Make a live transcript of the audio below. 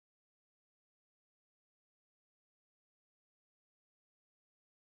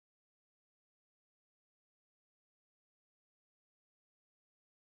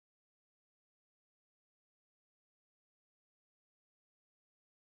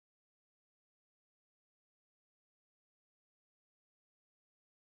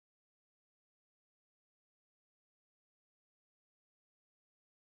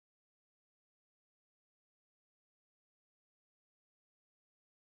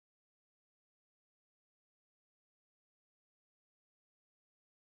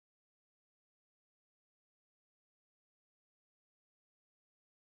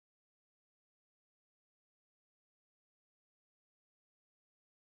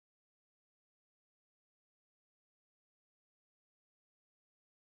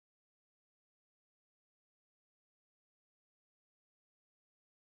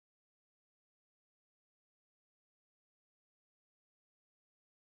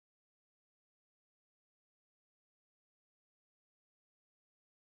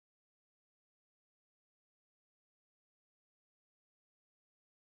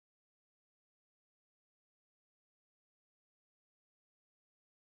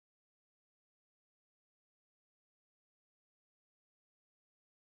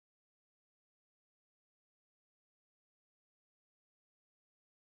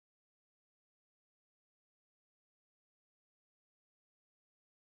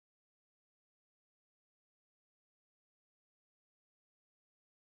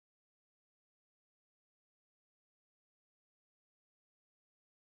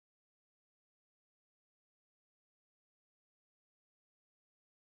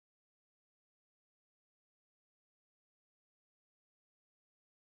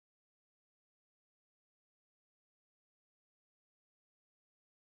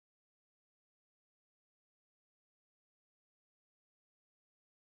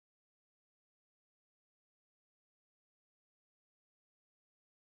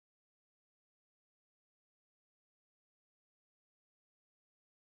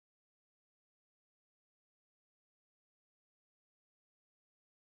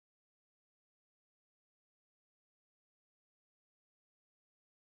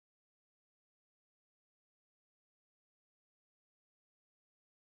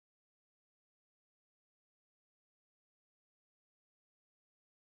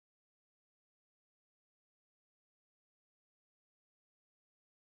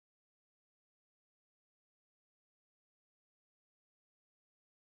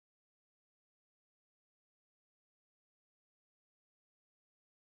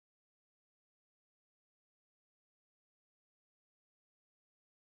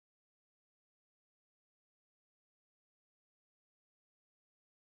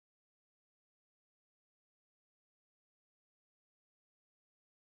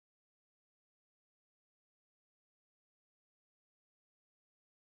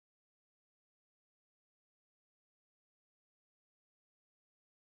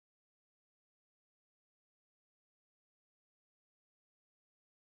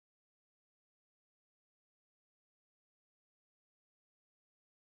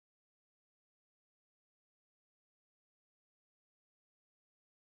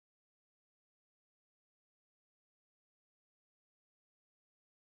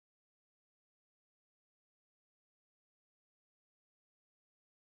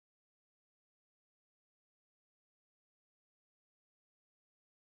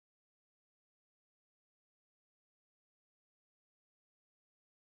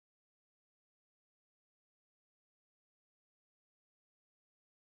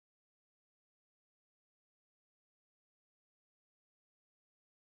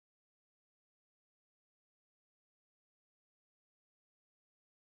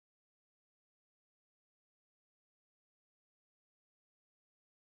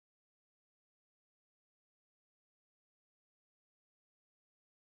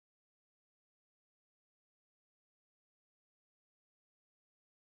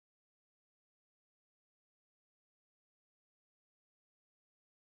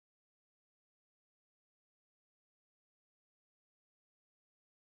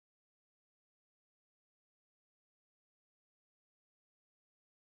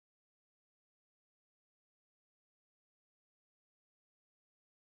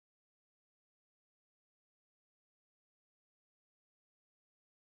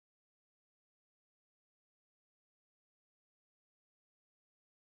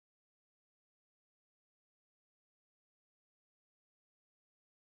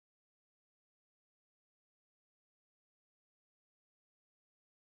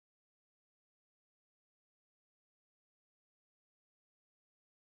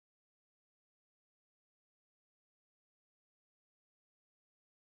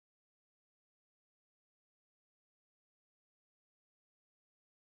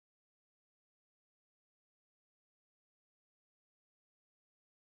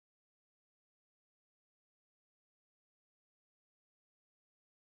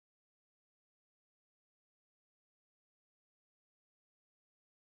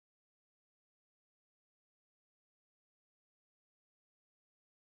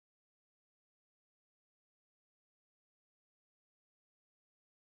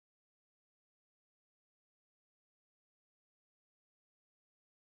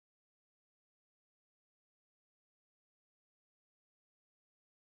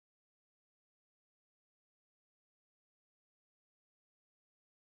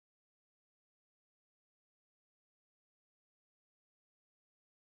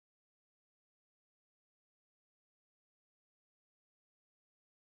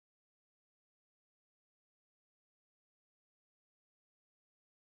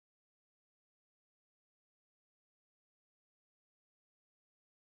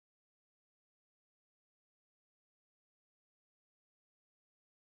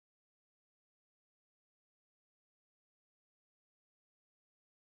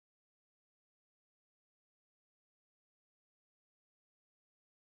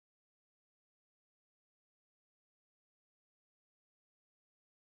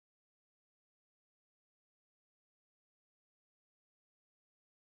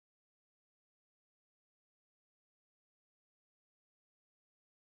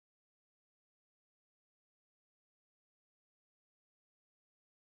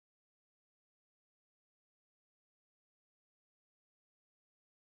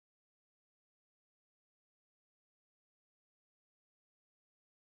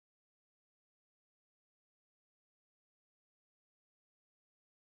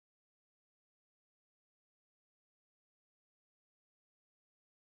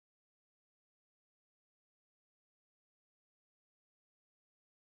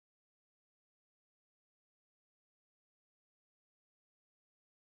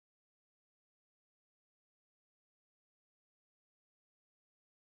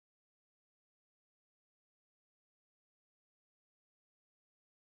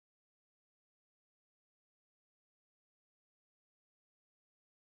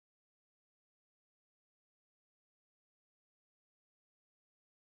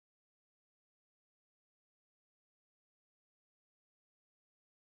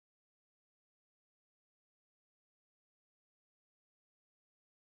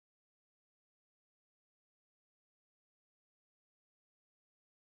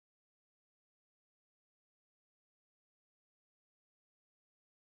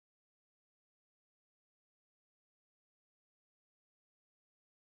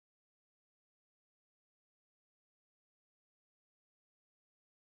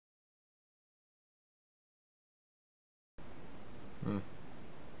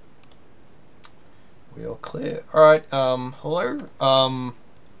We all clear. Alright, hello. I'm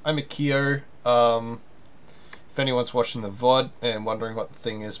Akio. If anyone's watching the VOD and wondering what the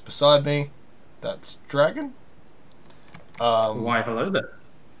thing is beside me, that's Dragon. Why, hello there.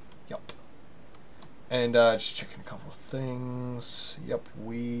 Yep. And just checking a couple of things. Yep,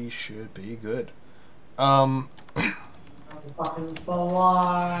 we should be good. Fucking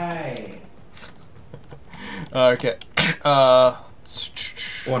fly. Okay.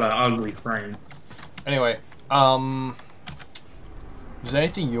 What an ugly frame. Anyway, is there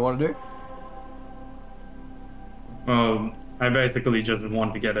anything you want to do? I basically just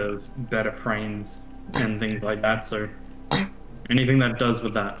want to get a better frames and things like that, so anything that does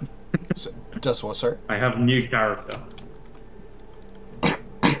with that. So, does what, sir? I have a new character.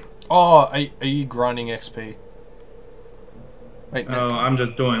 Oh, are you grinding XP? Wait, no. I'm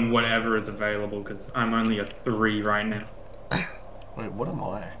just doing whatever is available because I'm only at 3 right now. Wait, what am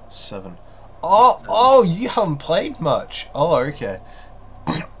I? 7. Oh, you haven't played much. Oh, okay.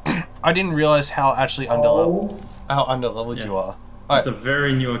 I didn't realize how actually underleveled Yeah. you are. It's a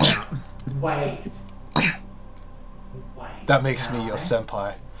very new account. Wait. That makes me your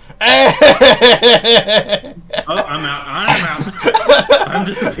senpai. Oh, I'm out. I'm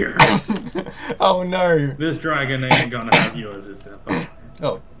disappearing. Oh no. This dragon ain't gonna have you as his senpai.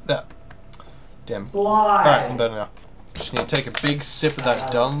 Oh, that. Damn. Fly. Alright, I'm done now. Just need to take a big sip of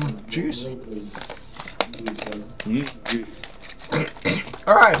that dumb juice. Juice.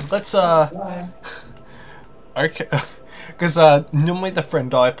 Alright, let's okay. Because normally the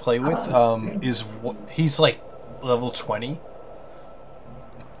friend I play with he's like level 20.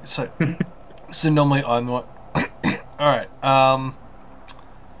 So normally I'm what. Alright,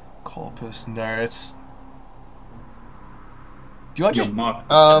 Corpus, no, it's. Do you want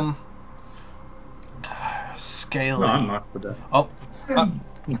to scaling? No, I'm not for that. Oh,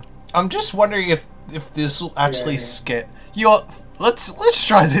 I'm just wondering if this will actually scale. Let's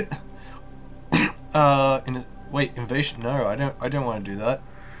try it. Wait, invasion? No, I don't want to do that.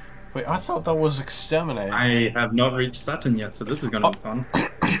 Wait, I thought that was exterminate. I have not reached Saturn yet, so this is gonna be fun.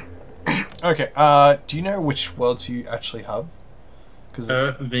 Okay. Do you know which worlds you actually have?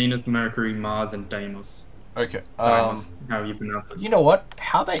 Earth, Venus, Mercury, Mars, and Deimos. Okay. Deimos, how you pronounce it? You know what?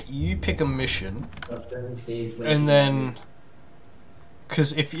 How about you pick a mission, and then,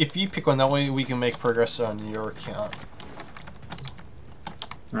 because if you pick one, that way we can make progress on your account.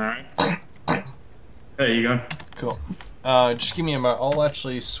 All right. There you go. Cool. Just give me a moment. I'll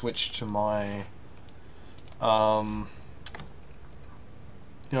actually switch to my.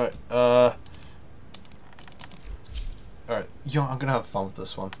 You know, alright. Yo, I'm gonna have fun with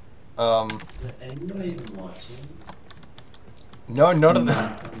this one. Anybody even watching? No, not at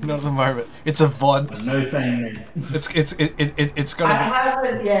the moment. It's a VOD. No saying me. It's gonna I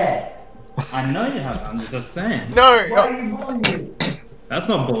haven't yet. I know you have. I'm just saying. be. No. Why are you bullying me? That's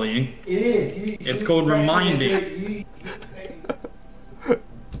not bullying. It is. It's called reminding. It's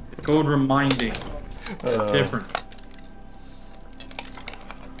called reminding. It's different.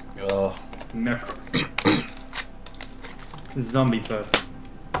 Never. Zombie person.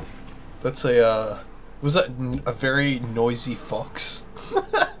 That's a. Was that a very noisy fox?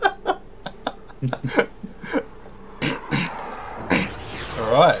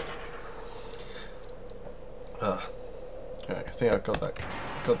 All right. Okay, I think I got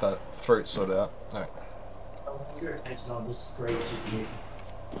that throat sorted out. Alright. Your attention, I'll just scrape you.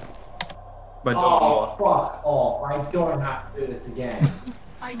 But Oh, fuck off. I don't have to do this again.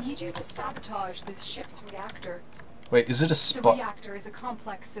 I need you to sabotage this ship's reactor. Wait, is it a The spot? reactor is a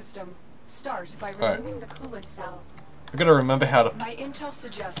complex system. Start by removing the coolant cells. I gotta remember how to. My intel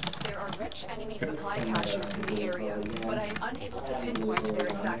suggests there are rich enemy supply caches in the area, but I am unable to pinpoint their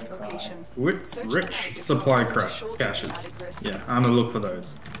exact location. rich supply caches. Yeah, I'm gonna look for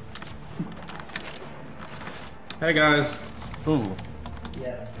those. Hey guys. Ooh.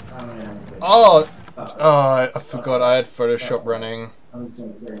 Yeah, I'm gonna Oh! I forgot I had Photoshop running. I'm just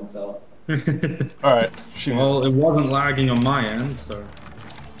gonna clear myself. Alright, shoot. Well, it wasn't lagging on my end, so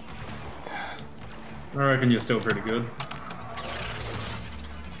I reckon you're still pretty good.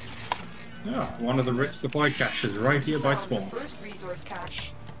 Yeah, one of the rich supply caches right here by spawn. The first resource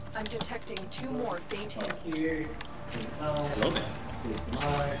cache. I'm detecting 2 more faint hits. Here. Love it.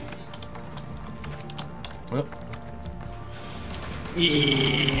 Well,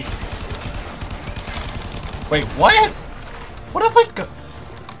 Yeah. wait, what? What have I got?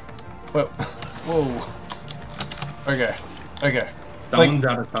 Well, whoa. Okay. Thumbs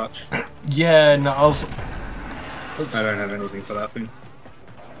out of touch. Yeah, no, I don't have anything for that thing.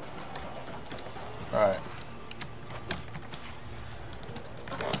 Alright.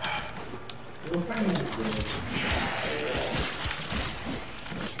 Get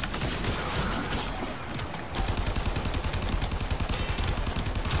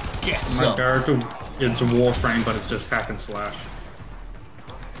My some. character, it's a Warframe, but it's just hack and slash.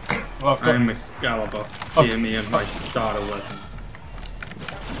 Well, I've I got. am Excalibur. Hear me and my starter weapons.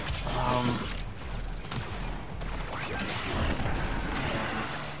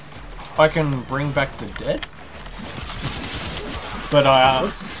 I can bring back the dead, but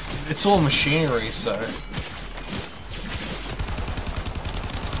it's all machinery, so.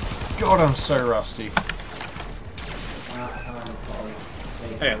 God, I'm so rusty.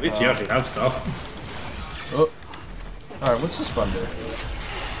 Hey, at least you actually have stuff. Oh. Alright, what's this button do?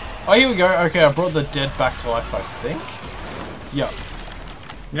 Oh, here we go. Okay, I brought the dead back to life, I think. Yep.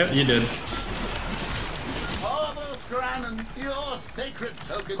 Yep, you did. Your sacred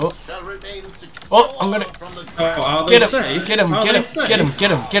token shall remain secure. Oh, I'm gonna Are they get him! safe? Get him! Are Get they him! safe? Get him!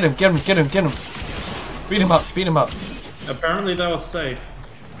 Get him! Get him! Get him! Get him! Get him! Beat him up! Beat him up! Apparently they were safe.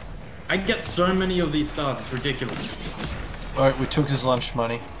 I get so many of these stars, it's ridiculous. Alright, we took his lunch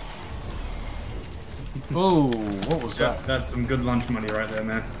money. Ooh, what was that? That's some good lunch money right there,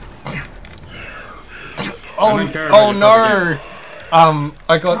 man. Oh no!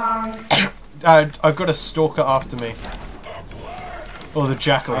 I got I got a stalker after me. Or the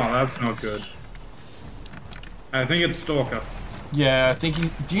jackal. Oh, that's not good. I think it's Stalker. Yeah, I think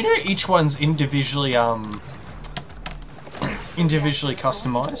he's. Do you know each one's individually individually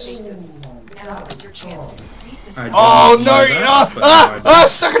customized? Now is your chance to complete this. Oh no! That,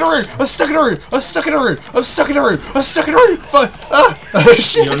 Stuck in a room! I'm stuck in a room! I'm stuck in a room! I'm stuck in a room! I'm stuck in a room!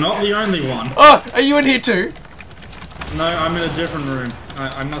 Shit! You're not the only one. Oh, are you in here too? No, I'm in a different room.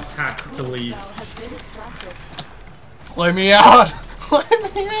 I must hack to leave. Let me out!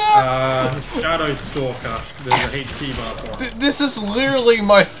 Let me out! Shadow Stalker. There's a HP bar for it. This is literally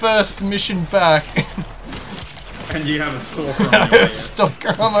my first mission back. And you have a Stalker on I your have a head.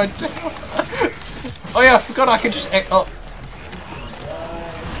 stalker on my tail. Oh yeah, I forgot I could just. Oh.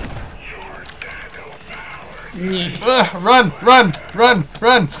 Run! Run! Run!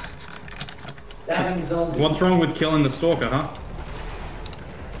 Run! What's wrong with killing the Stalker, huh?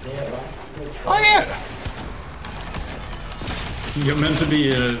 Oh yeah! You're meant to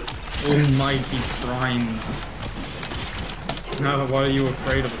be a almighty prime. Now, why are you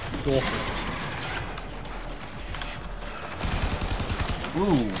afraid of a Stalker?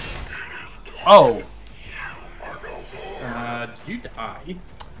 Ooh. Oh. Did you die?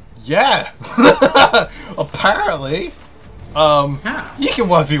 Yeah. Apparently. How? You can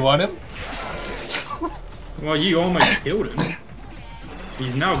 1v1 him. Well, you almost killed him.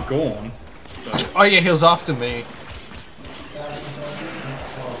 He's now gone. So. Oh yeah, he was after me.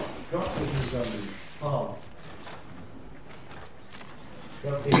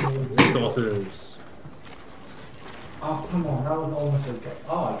 Resources. Oh, come on, that was almost a go.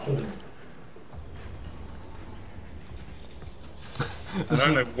 Oh, I killed him. I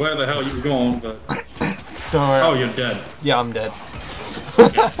don't know where the hell you've gone, but... Don't worry. Oh, you're dead. Yeah, I'm dead.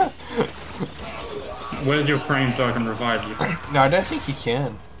 Where's your frame so I can revive you? No, I don't think you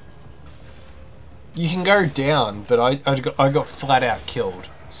can. You can go down, but I got flat out killed,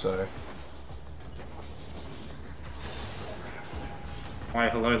 so... Why,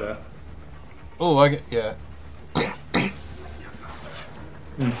 hello there. Oh, I get... yeah.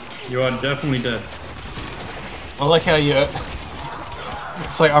 You are definitely dead. I like how you...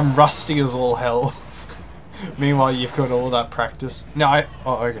 It's like I'm rusty as all hell. Meanwhile, you've got all that practice. No,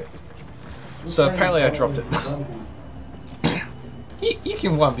 oh, okay. So apparently I dropped it. you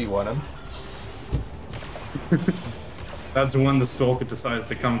can 1v1 him. That's when the Stalker decides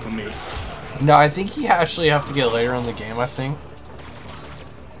to come for me. No, I think you actually have to get later in the game, I think.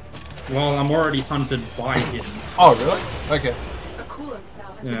 Well, I'm already hunted by him. Oh, really? Okay. A coolant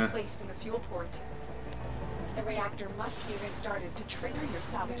cell has been placed in the fuel port. The reactor must be restarted to trigger your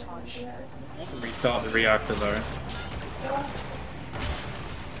sabotage. Restart the reactor though.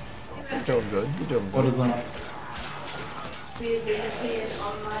 You're doing good. You're doing What good. is that?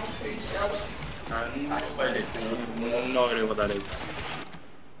 No idea what that is.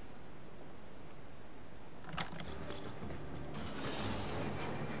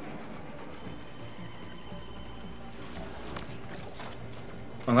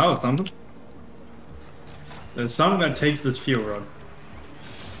 Well, that was something. There's something that takes this fuel rod.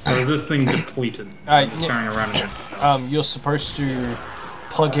 Or is this thing depleted? It's carrying around in it. You're supposed to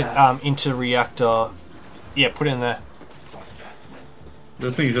plug it into the reactor. Yeah, put it in there.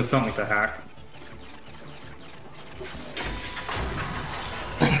 This thing is just something to hack.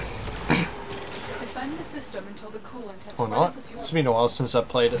 Defend the system until the coolant has Or flooded not. the fuel It's been a while since I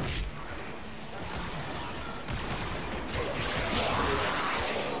played it.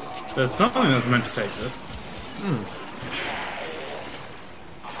 There's something that's meant to take this.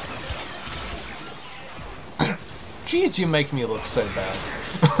 Jeez, you make me look so bad.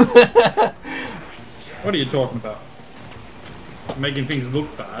 What are you talking about? Making things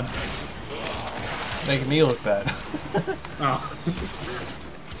look bad. Making me look bad. Oh.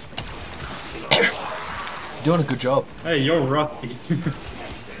 Doing a good job. Hey, you're rusty.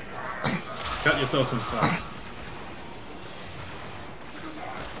 Cut yourself some slack.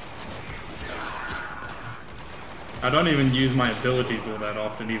 I don't even use my abilities all that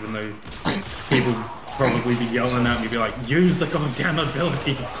often, even though people probably be yelling at me, be like, use the goddamn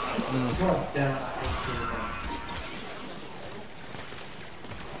abilities.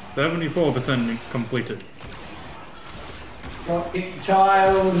 74% completed. Fucking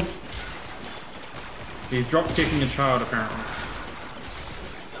child. He's drop kicking a child apparently.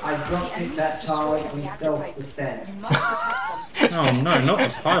 I dropped it that child in self-defense. You must protect them. Oh no, not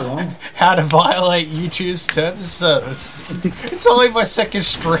the pylon. How to violate YouTube's terms of service. It's only my second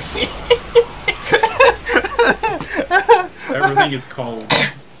stream. Everything is cold.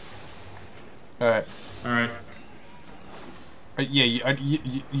 Alright. Alright. Yeah,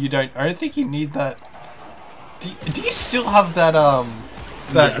 you don't. I don't think you need that. Do you still have that?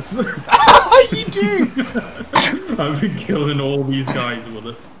 That. Yes. You do. I've been killing all these guys with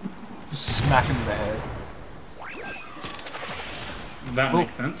it. Just smack him in the head. That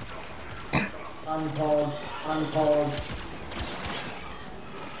makes sense. Unpause. Unpause.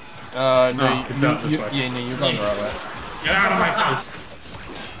 No, Oh, it's out this way. yeah, no, you're going the right way. Get out of my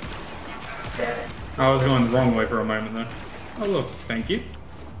face! I was going the wrong way for a moment there. Oh look, thank you.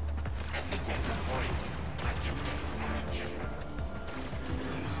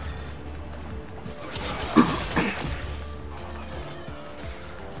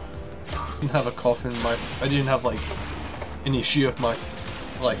 I didn't have a cough in my. I didn't have like an issue of my,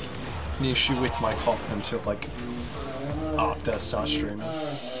 like, an issue with my cough until like after I started streaming.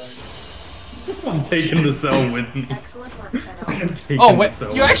 I'm taking the cell with me. Excellent work, Tenno. I'm taking Oh the wait, cell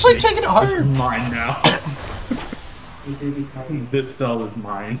you're with actually me. taking it It's home. mine now. This cell is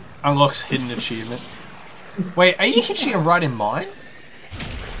mine. Unlocks hidden achievement. Wait, are you hitching it right in mine?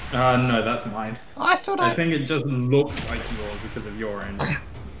 No, that's mine. I thought I think it just looks like yours because of your end.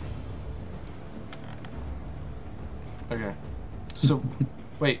 Okay. So,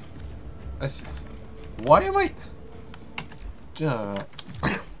 wait. Why am I?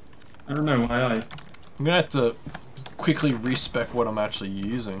 I don't know why I... I'm gonna have to quickly respec what I'm actually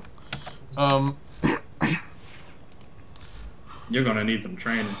using. You're gonna need some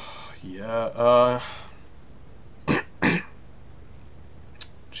training. Yeah,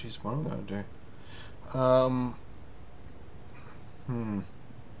 jeez, what am I gonna do?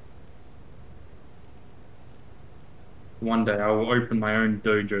 One day I will open my own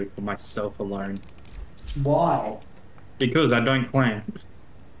dojo for myself alone. Why? Because I don't clan.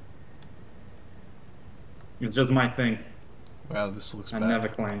 It's just my thing. Wow, this looks I bad. never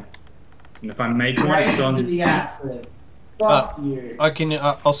clan. And if I make one, Right it's into done. the acid. Fuck you. I can.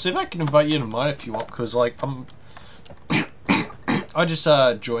 I'll see if I can invite you to mine if you want, because like I'm. I just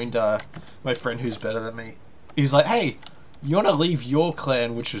joined my friend who's better than me. He's like, hey, you want to leave your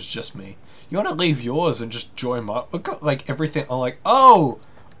clan, which is just me. You want to leave yours and just join my. I've got like everything. I'm like, oh,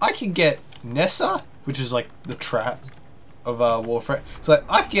 I can get Nessa, which is like the trap of Warframe. It's like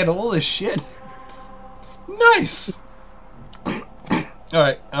I can get all this shit. Nice. All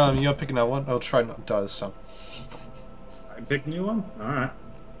right, you're picking that one. I'll try not to die this time. I pick a new one? Alright.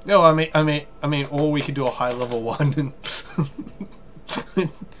 No, I mean, or we could do a high level one. And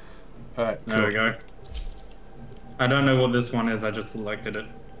all right, There we go. I don't know what this one is, I just selected it.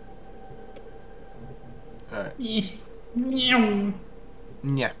 All right. Meow.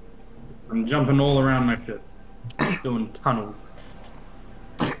 Yeah. I'm jumping all around my shit. Doing tunnels.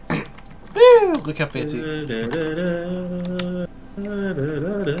 Woo! Look how fancy. Ooh.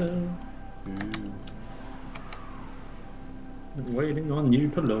 Ooh. Waiting on you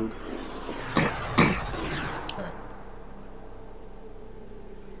to load. Alright.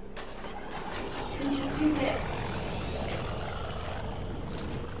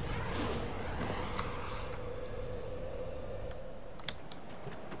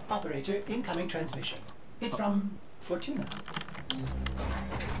 Operator, incoming transmission. It's from Fortuna.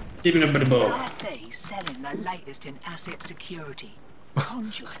 Keeping it by the bow. They selling the latest in asset security.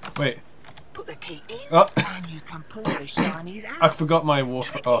 Conduits. Wait, Put the key in, Oh. and you can pull the shinies out. I forgot my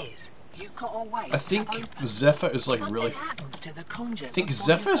Warframe. Trick Oh, is, you gotta wait I think to open. Zephyr is like Something really. happens to the conjure I think before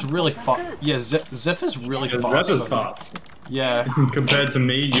Zephyr's you can really pull the fast. goods. Yeah, Zephyr's really Because fast. Rev is fast. Yeah, Compared to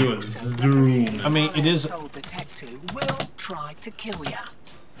me, you are zoom. I mean it is. Soul detective will try to kill ya.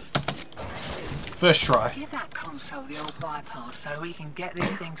 First try. Give that console the old bypass so we can get this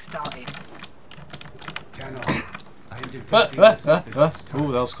thing started. I'm detecting a synthesis target.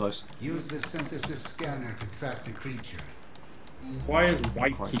 Ooh, that was close. Use the synthesis scanner to track the creature. Why is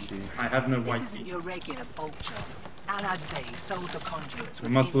white key? I have no This white isn't key. your regular bolt job. Alad V sold the conduits. We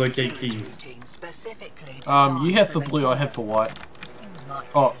must locate keys. Specifically. You head for blue, I head for white.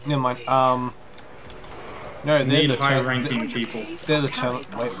 Oh, never mind. No, We they're need the high-ranking people. They're the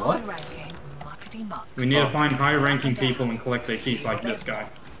talent. Wait, what? We need to find high-ranking people and collect their keys, like this guy.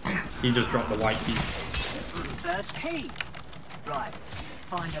 He just dropped the white key. First key. Right.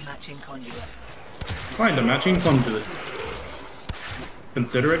 Find a matching conduit. Find a matching conduit.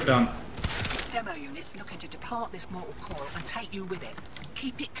 Consider it done. Demo units looking to depart this mortal coil and take you with it.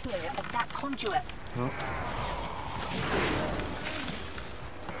 Keep it clear of that conduit.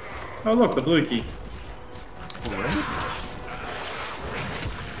 Oh look, the blue key. Already?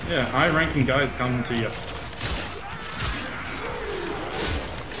 Yeah, high-ranking guys coming to you.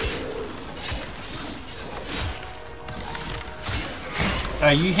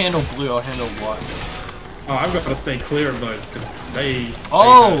 You handle blue, I'll handle white. Oh, I've got to stay clear of those because they.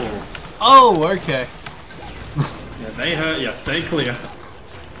 Oh! Oh, okay. Yeah, they hurt. Yeah, stay clear.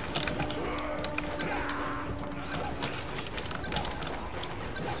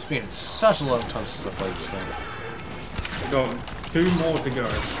 It's been such a long time since I played this game. We've got 2 more to go.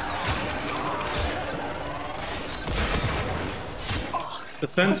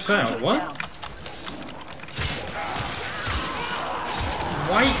 Defense failed. What?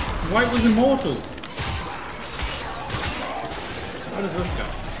 White was immortal. What is this guy?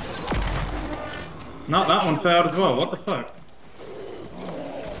 Not that one failed as well. What the fuck?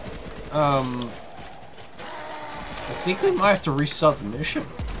 I think we might have to restart the mission.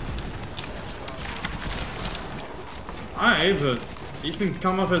 Aye, but these things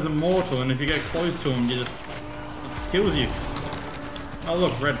come up as immortal, and if you get close to them, it just kills you. Oh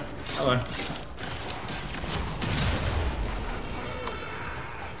look, red. Hello.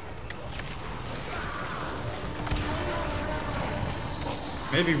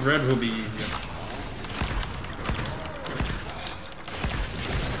 Maybe red will be easier.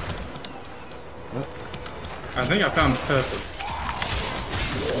 I think I found purple.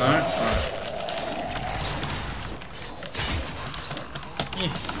 No? Alright.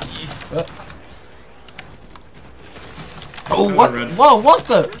 Oh, what? Whoa, what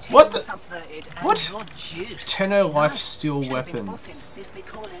the? What the? What? 10-0 life steal weapon.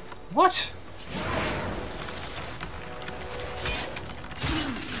 What?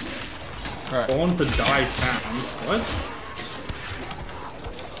 Right. Born to die found. What?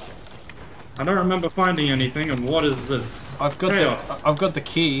 I don't remember finding anything, and what is this? I've got Chaos. I've got the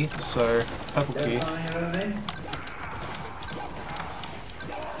key, so purple key.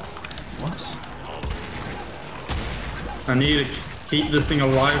 What? I need to keep this thing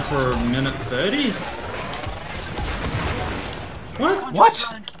alive for a minute 30? What?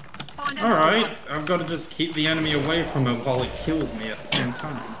 What? Alright, I've got to just keep the enemy away from it while it kills me at the same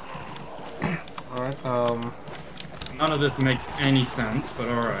time. Alright, None of this makes any sense, but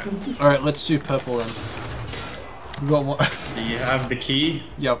alright. Alright, let's do purple then. We got one. Do you have the key?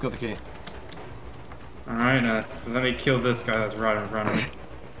 Yeah, I've got the key. Alright, let me kill this guy that's right in front of me.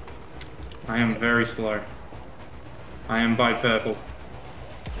 I am very slow. I am by purple.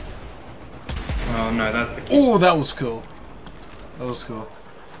 Oh no, that's the key. Oh, that was cool. That was cool.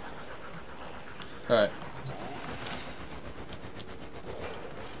 Alright.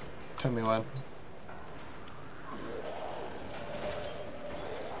 Tell me when.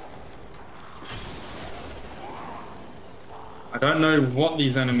 I don't know what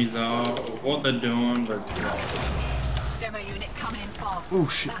these enemies are, or what they're doing, but... Oh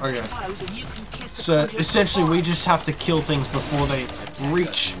shit, okay. So, essentially we just have to kill things before they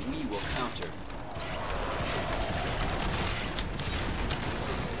reach.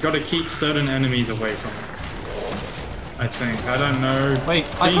 Gotta keep certain enemies away from it. I think. I don't know. Wait,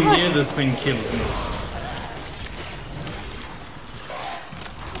 I being thought near this thing kills me.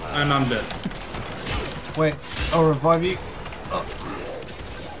 And I'm dead. Wait, I'll revive you.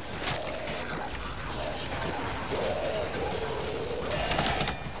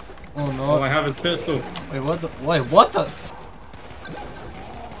 Oh no. All I have is pistol. Wait, what the? Wait, what the?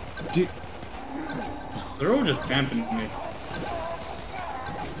 Dude. They're all just camping me.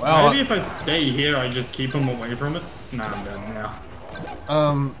 Wow. Maybe if I stay here, I just keep them away from it. Nah, I'm done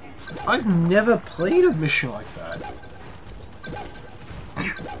now. I've never played a mission like that.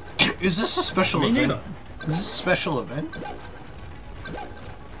 Is this a special event? Neither. Is this a special event?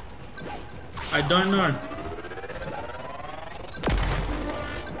 I don't know.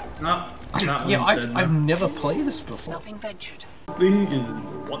 No, Yeah, I've never played this before. Nothing ventured. Thing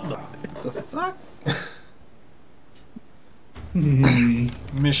is, what The fuck? the?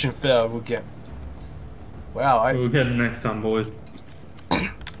 Mission failed. We'll get. Wow. We'll get it next time, boys.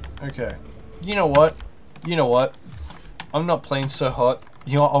 Okay. You know what? You know what? I'm not playing so hot.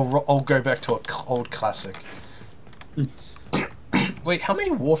 You know what? I'll go back to an old classic. Wait, how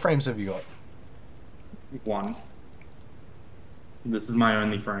many Warframes have you got? 1. This is my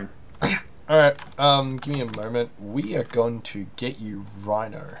only frame. Alright, give me a moment. We are going to get you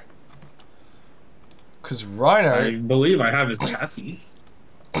Rhino. Because Rhino... I believe I have his chassis.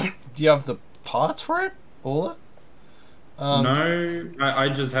 Do you have the parts for it? All it? No, I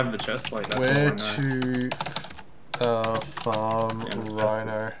just have the chest plate. That's Where all I know. to farm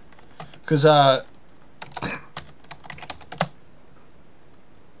Rhino? Because,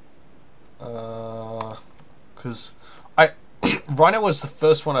 Rhino was the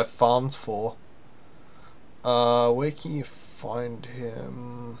first one I farmed for. Where can you find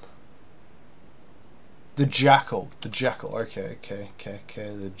him? The Jackal. The Jackal. Okay.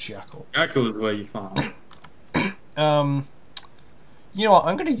 The Jackal. Akio is where you farm. You know what?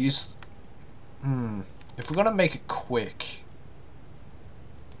 I'm gonna use. If we're gonna make it quick.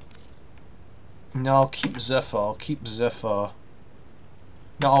 No, I'll keep Zephyr.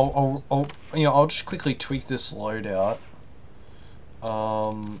 No, I'll just quickly tweak this loadout.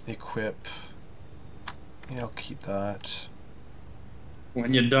 Equip. Yeah, I'll keep that.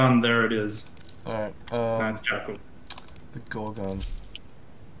 When you're done, there it is. Alright, That's Jackal. the Gorgon.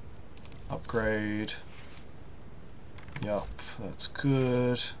 Upgrade. Yup, that's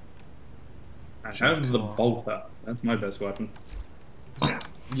good. I have the bolter. That's my best weapon.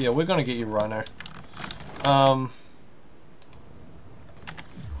 Yeah, we're gonna get you Rhino. Where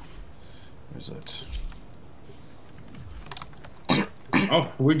is it? Off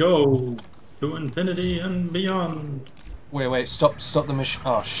we go to infinity and beyond. Wait, stop the mission.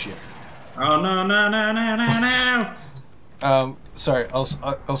 Oh shit. Oh no! Sorry, I was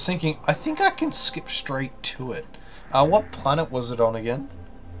thinking. I think I can skip straight to it. What planet was it on again?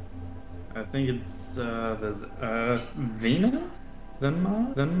 I think it's there's Venus, then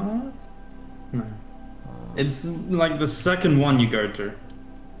Mars. No, it's like the second one you go to.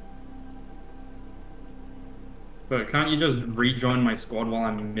 But can't you just rejoin my squad while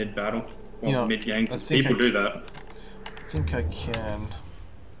I'm mid-battle? Or Yeah, mid-game? I think People do that. I think I can.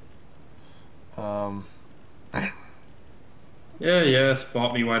 Yeah,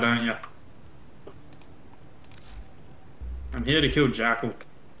 spot me, why don't you? I'm here to kill Jackal.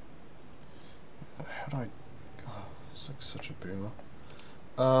 How do I... Oh, it's like such a boomer.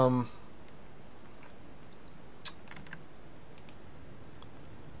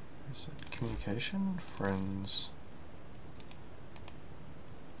 Is it communication? Friends.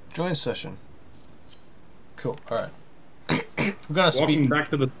 Join session. Cool, alright. We're gonna Walking speak... back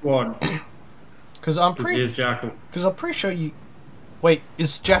to the squad. Because I'm Here's Jackal. pretty sure you... Wait,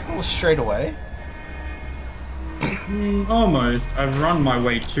 is Jackal straight away? Almost. I've run my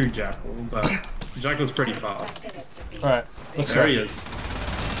way to Jackal, but Jackal's pretty fast. Alright, let's There go. he is.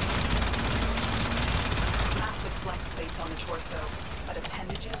 Massive flex plates on the torso, but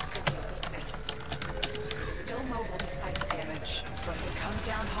appendages could be a weakness. Still mobile despite the damage, but if it comes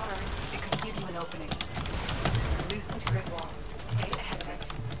down hard, it could give you an opening. Loosened grid wall. Stay ahead of it.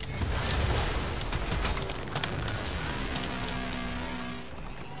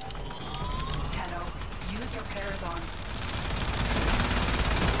 Tenno, use your pairs on.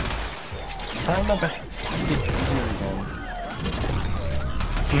 I remember...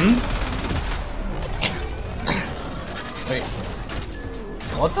 Wait.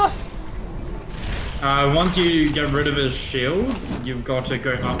 What the? Once you get rid of his shield, you've got to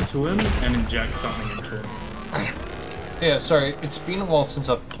go up to him and inject something into him. Yeah, sorry, it's been a while since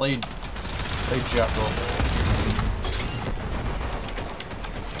I've played Jackal.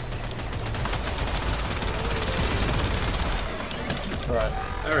 Alright.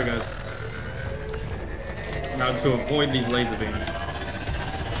 There we go. Now to avoid these laser beams.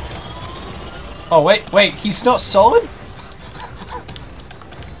 Oh, wait, he's not solid?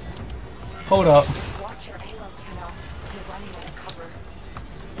 Hold up. Watch your angles, Tenno. You're running out of cover.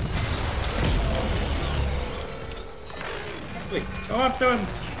 Wait, go up to him.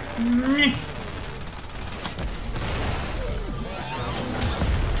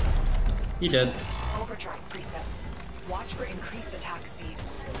 He dead. Overdrive precepts. Watch for increased attack speed.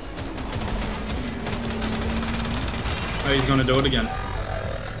 Oh, he's gonna do it again.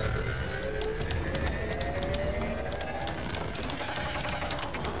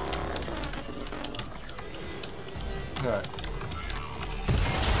 Alright.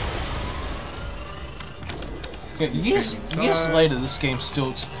 Yeah, years later, this game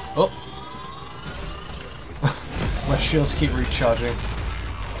still. Oh, my shields keep recharging.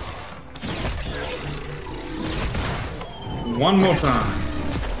 One more time.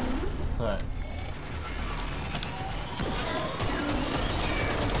 Alright.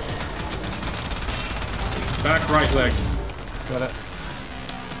 Back right leg. Got it.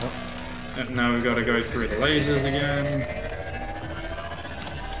 And now we've got to go through the lasers again.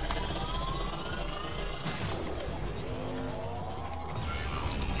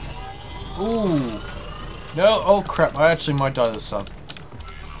 Ooh. No, oh crap, I actually might die this time.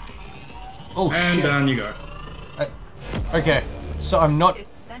 Oh And shit. down you go. Okay, so I'm not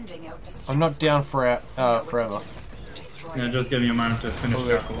down for forever. Yeah, just give me a moment to finish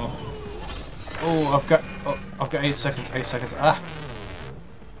Jackal off. Oh, I've got 8 seconds. 8 seconds. Ah.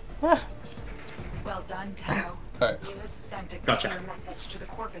 Well done, Tao. Alright. You have sent a Gotcha. clear message to the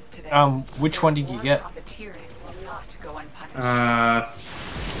Corpus today. Which one did you get? Profiteering will not go unpunished.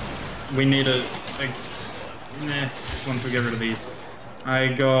 We need a once we get rid of these. I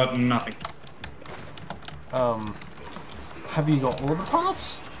got nothing. Have you got all the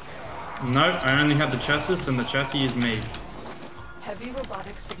parts? No, I only had the chassis, and the chassis is me. Heavy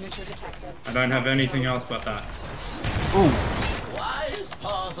robotic signature detected. I don't have anything else but that. Ooh. Wise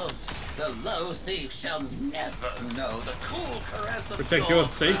Parthos, the low thief shall never know the cool caress of Protect your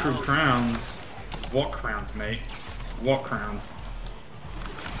sacred crowns. What crowns, mate? What crowns?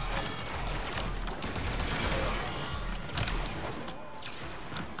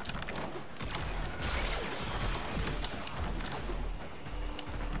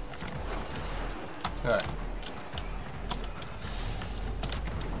 Alright.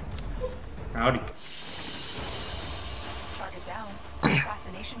 Howdy. Target down.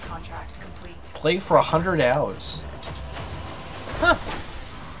 Assassination contract complete. Play for 100 hours. Huh.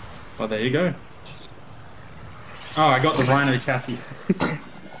 Well, there you go. Oh, I got the Rhino chassis.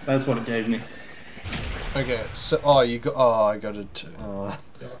 That's what it gave me. Okay, so I got it.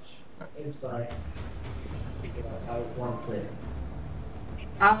 I'm sorry. I was one sleep.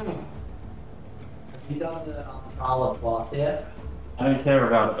 Have you done the Olive boss yet? I don't care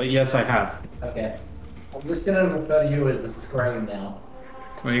about it, but yes, I have. Okay. I'm just gonna refer to you as a Scream now.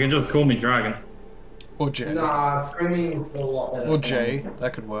 Well, you can just call me Dragon. Or Jay. Nah, Screaming is a lot better. Or Jay.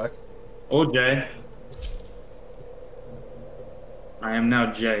 That could work. Or Jay. I am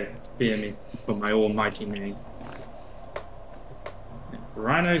now Jay. Fear me for my almighty name.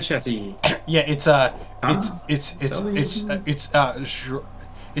 Rhino chassis. Yeah, it's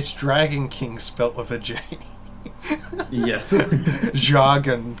Dragon King spelt with a J. Yes.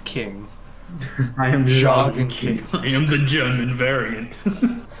 Jargon King. I am Jargon Jargon King. I am the German variant.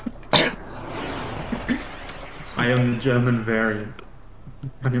 I am the German variant.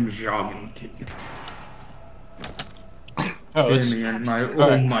 I am Jargon King. Oh, Fear me and my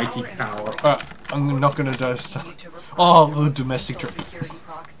almighty power. I'm not gonna die this time. Oh, the domestic trip.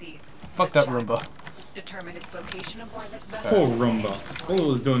 Fuck that Roomba. Determine its location aboard this vessel. Poor Roomba. All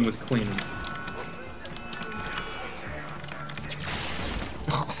it was doing was cleaning.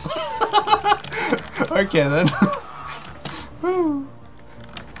 Okay then. Woo.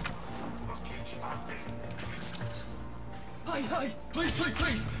 Please.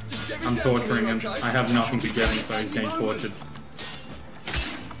 Just get me I'm down torturing him. okay? I have nothing to get him, so he's getting tortured.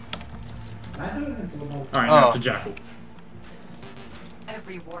 Alright, now to Jackal.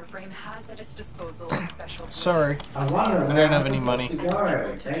 Every Warframe has at its disposal a special. Sorry. I wonder I don't have any money. Maybe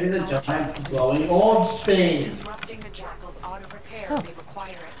the giant glowing orb thing. Disrupting the Jackal's auto repair may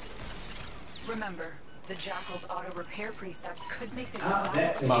require it. Remember, the Jackal's auto repair precepts could make this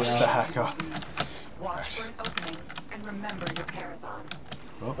that's Master hacker. Watch for an opening and remember your Parazon.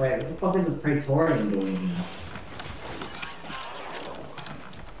 Wait, what the fuck is a Praetorian doing here?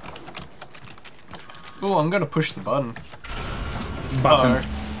 Oh, I'm gonna push the button. Button.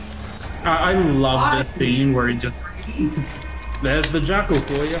 I love this scene where he just... There's the Jackal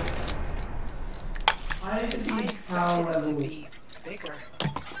for you. I expected it to be bigger.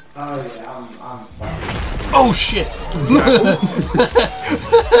 Oh yeah, I'm Oh shit!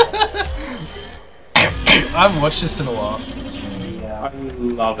 I haven't watched this in a while. yeah. I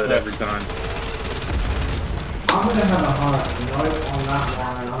love it every time. I'm gonna have a hard note on that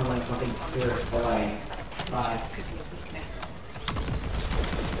one, and I'm like something spirit play. This could be a weakness.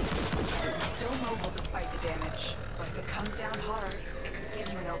 It's still mobile despite the damage, but if it comes down hard, it could give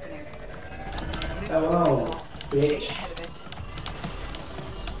you an opening. Hello, Stay bitch. ahead of it.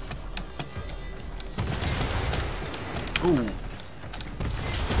 Ooh.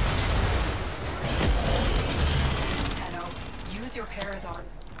 Tenno, use your Parazon.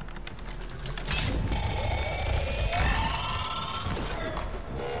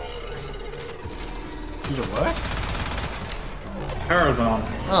 Did it work? Arrow's on.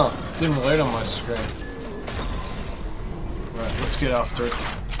 Oh, didn't load on my screen. Right, let's get after it.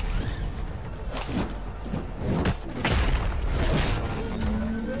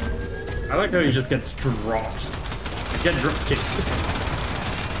 I like how he just gets dropped. Get drop kicked.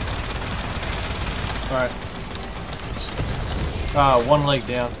 Alright. One leg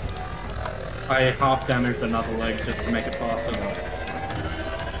down. I half damaged another leg just to make it faster.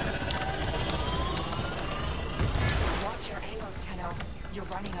 Watch your angles, Tenno. You're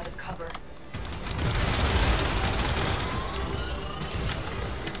running out of cover.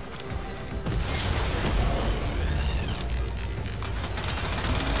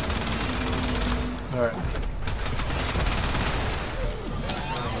 Alright.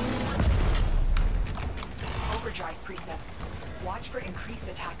 Overdrive precepts. Watch for increased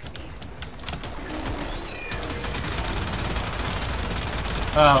attack speed.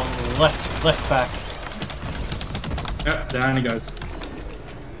 Left back. Yep, down he goes.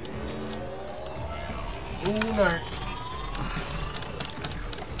 Ooh, no.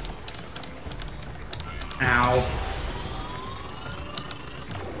 Ow.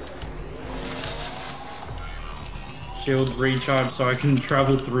 Shields recharge so I can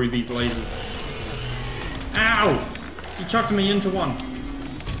travel through these lasers. Ow! He chucked me into one.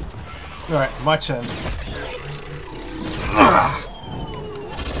 Alright, my turn.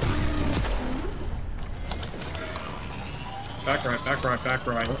 Back right, back right, back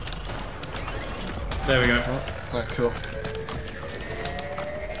right. There we go. Alright, cool.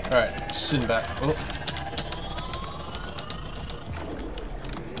 Alright, sitting back. Oh.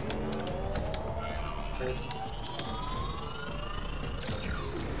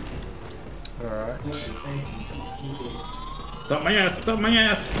 Alright. It's up my ass, it's up my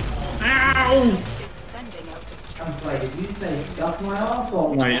ass! Ow! It's sending out I'm sorry, did you say suck my ass or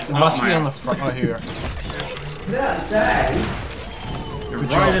Wait, it's It up must my be on the ass. front right here. Yeah, say. You're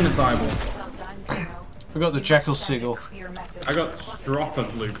Good right job. in its eyeball. well done, Tenno. We got the Jackal Sigil. Clear message. I got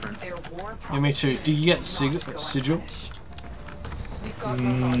Stropper blueprint. Their war Yeah, me too. Did you get Sigil? We've got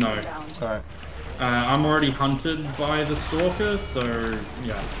No. robots inbound. Alright. I'm already hunted by the Stalker, so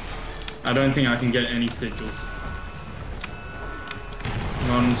yeah. I don't think I can get any sigils.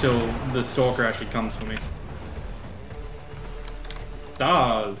 Not until the Stalker actually comes for me.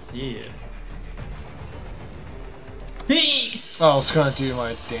 Does, yeah. Hey! Oh, I was gonna do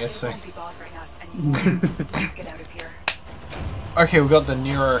my dancing. Won't be bothering us anymore. Let's get out of here. Okay, we got the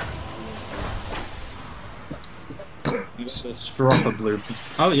nearer. Stropper blueprint.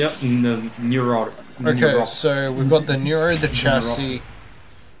 Oh, yep, the neurotic. Okay, so we've got the neuro, the chassis,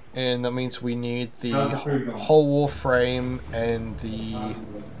 and that means we need the whole Warframe and the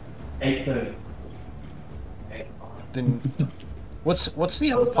 8:30. what's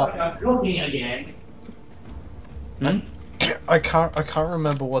the other part? Looking again. I can't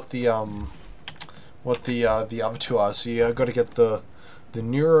remember what the other two are. So you got to get the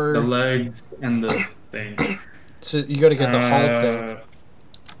neuro. The legs and the thing. So you got to get the whole thing.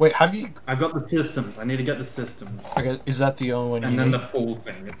 Wait, have you? I've got the systems. I need to get the systems. Okay, is that the only one you And then need? the full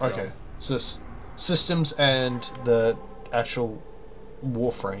thing itself. Okay, so systems and the actual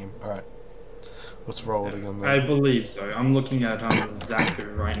Warframe. All right, let's roll it again. I Then. believe so. I'm looking at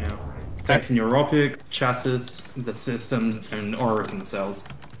Zaku right now. Takes neuropic, chassis, the systems, and origin cells.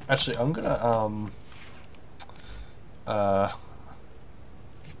 Actually, I'm gonna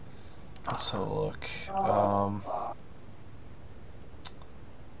let's have a look.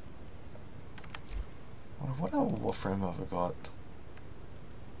 What other Warframe have I got?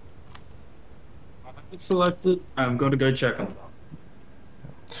 It's selected. I've got to go check them.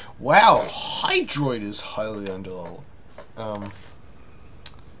 Wow, Hydroid is highly underleveled.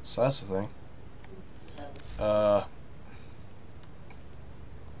 So that's the thing. Yeah,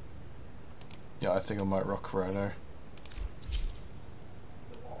 I think I might rock Rhino.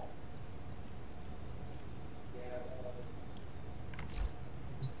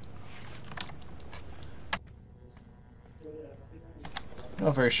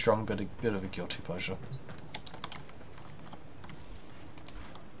 Not very strong, but a bit of a guilty pleasure.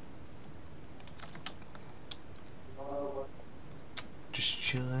 Just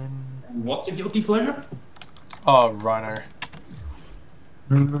chilling. What's a guilty pleasure? Oh, Rhino.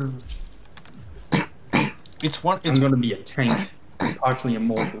 It's one. I'm It's going to be a tank. Partially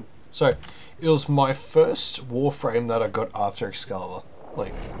immortal. so. It was my first Warframe that I got after Excalibur.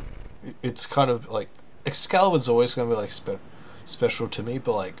 Like, it's kind of like Excalibur's always going to be like special to me,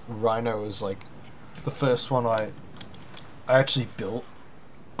 but like Rhino was like the first one I actually built.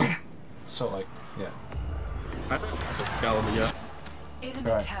 So like, yeah. I don't have Excalibur yet. In an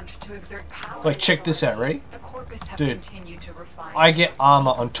Right. attempt to exert power, Like, check this out, ready? the corpus have Dude, continued to refine I get its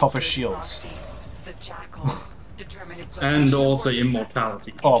armor on top of security shields. policy. The jackal determined its And location also aboard this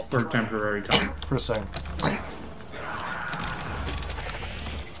immortality Oh. for a temporary time. For a second.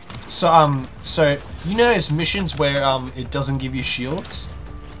 So you know those missions where it doesn't give you shields?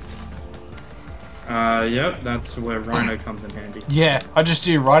 Yep, that's where Rhino comes in handy. Yeah, I just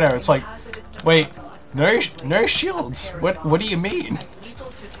do Rhino. It's like, vessel has at its wait, disposal no shields. What do you mean? as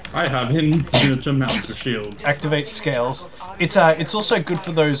lethal to I have infinite amount of shields. Activate scales. It's also good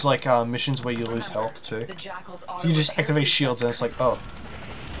for those like missions where you lose health too. the jackal's So you just activate shields and it's like, oh.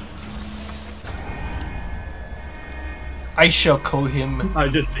 I shall call him. I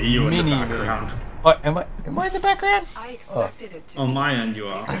just see you in the Mini-Me. background. Oh, am I in the background? I expected it to On be. my end, you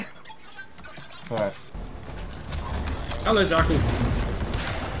are. Alright. Hello, Jackal.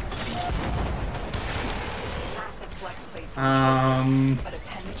 Massive flex plates on the torso, but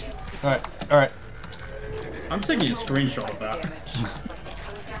appendages could Alright. I'm taking a screenshot of that. damage. But if it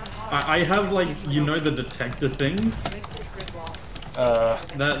comes down hard, I have like, you know, the detector thing. mixed grid wall.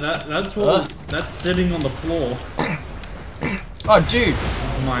 That's sitting on the floor. Oh, dude.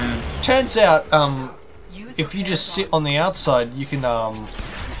 On my end. Turns out, Use if you repair just sit bonds. on the outside, you can,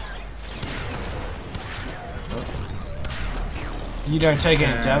 you don't take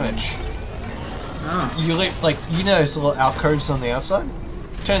any damage. Ah, You like, you know those little alcoves on the outside?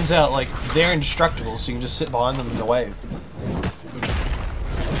 Turns out, like, they're indestructible, so you can just sit behind them in the wave.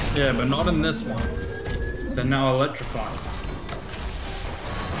 yeah, but not in this one. They're now electrified.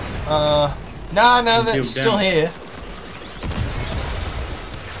 No, Deal that's still damage. here.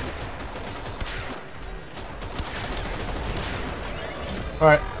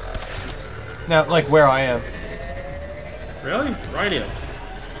 Alright. Now, like, where I am. Really? Right here.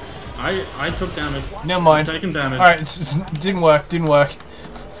 I took damage. Never mind. Taking damage. Alright, it's didn't work.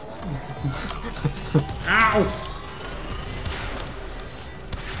 Ow!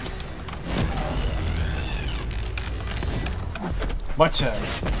 My turn.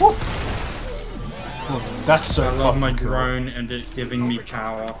 Woo. Well, that's so I love my fucking cool. drone and it giving me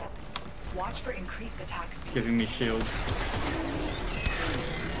power, Watch for increased attack speed. giving me shields.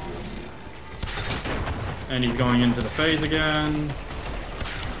 And he's going into the phase again.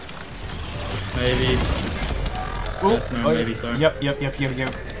 Maybe. Ooh, Yes, no, maybe so. Yep.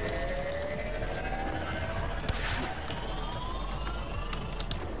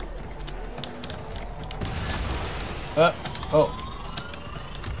 Oh.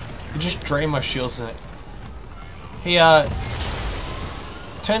 You just drain my shields in it. He,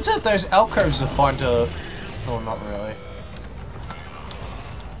 turns out those alcoves are fine to... Oh, not really.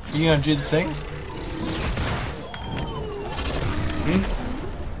 You gonna do the thing?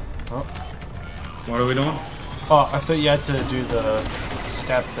 Oh. What are we doing? Oh, I thought you had to do the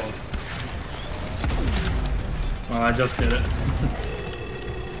stab thing. Well, I just did it.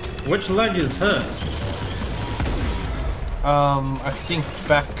 Which leg is hurt? I think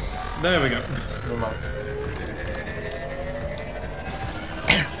back... There we go. Never mind.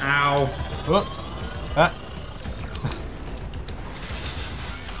 Ow. Oh. Ah.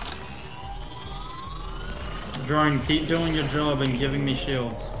 Drone, keep doing your job and giving me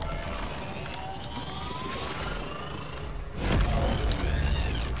shields.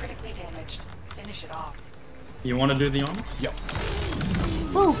 Critically damaged. Finish it off. You want to do the honor? Yep.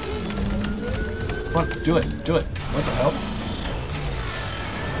 Woo! Come on, do it. What the hell?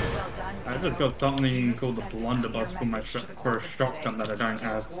 Well done. I just got something called the blunderbuss for my for a shotgun that I don't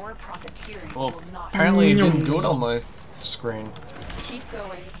have. War profiteering Well, will not. apparently it didn't do it on my screen. Keep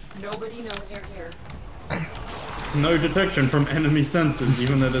going. Nobody knows you're here. No detection from enemy sensors,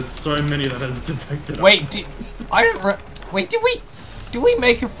 even though there's so many that has detected us. Wait, did we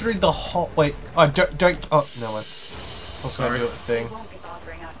make it through the whole... Wait, oh, don't... Oh, no one. I was gonna Sorry. do a thing. They won't be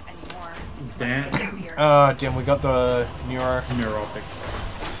bothering us anymore. Damn. Let's get through here. Damn, we got the neuro... Neurotics.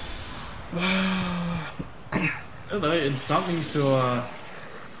 Although it's something to,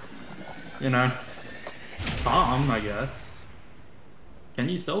 you know, farm, I guess. Can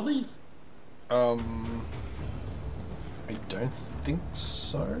you sell these? I don't think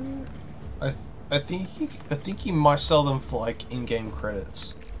so. I think you might sell them for like in-game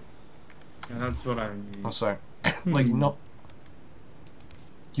credits. Yeah, that's what I mean. Oh, sorry. Like not.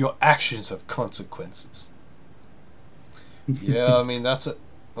 Your actions have consequences. Yeah, I mean that's it.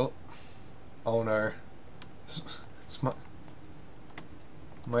 Oh no. It's it's not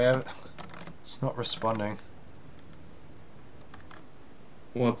responding.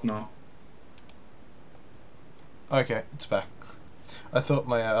 What's not? Okay, it's back. I thought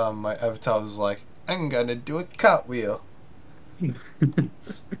my my avatar was like, I'm gonna do a cartwheel.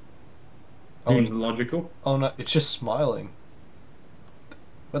 Seems logical. Oh no, it's just smiling.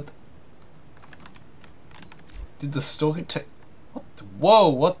 What? Did the stalker take? What? Whoa!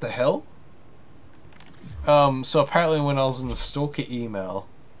 What the hell? So apparently when I was in the stalker email,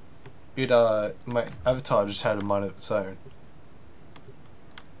 it my avatar just had a mind of its own.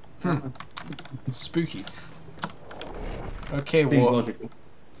 Spooky. Okay,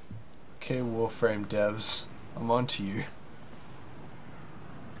 Okay, Warframe devs, I'm on to you.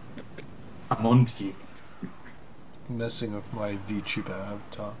 I'm on to you. Messing with my VTuber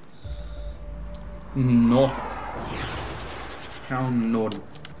avatar. Naughty. How naughty.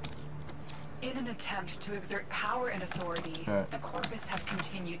 In an attempt to exert power and authority, the Corpus have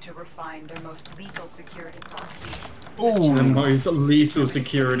continued to refine their most lethal security proxy. Oh, the most lethal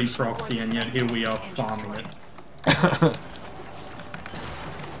security proxy, and yet here we are farming it.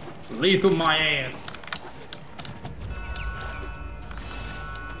 Lethal my ass.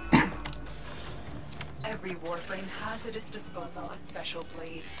 Every Warframe has at its disposal a special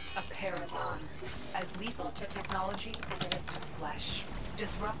blade, a Parazon, as lethal to technology as it is to flesh.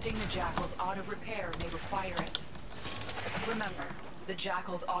 Disrupting the Jackal's auto-repair may require it. Remember, the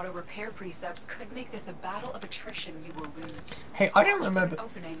Jackal's auto-repair precepts could make this a battle of attrition you will lose. Hey, I don't remember.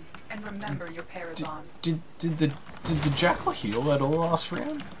 Opening, and remember your Parazon. Did the Jackal heal at all last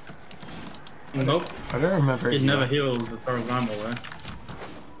round? Nope. I don't remember it never healed as far as I'm aware.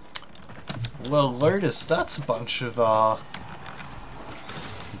 Well, Lotus, that's a bunch of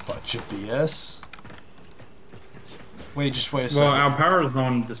BS. Wait, just wait a second. Well, our power is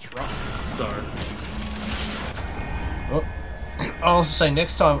on disrupt, so. Oh, I was to say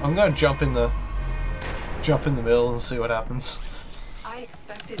next time I'm gonna jump in the middle and see what happens. I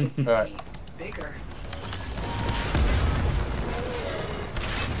expected it to be bigger.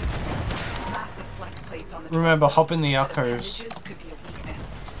 Massive flex plates on the Remember, hop in the alcoves.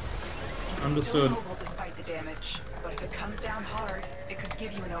 Understood. Despite the damage, but if it comes down hard, it could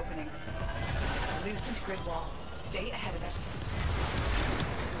give you an opening. Loosened grid wall. Stay ahead of it.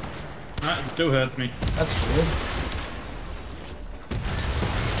 It still hurts me. That's weird.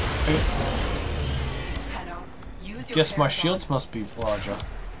 Tenno, use your Guess my shields must be larger.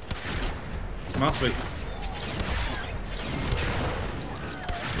 Must be.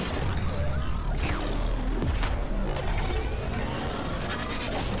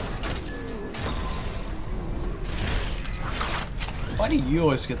 Why do you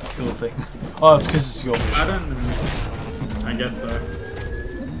always get the kill thing? Oh, it's because it's your mission. I guess so.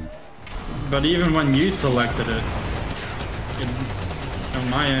 But even when you selected it, on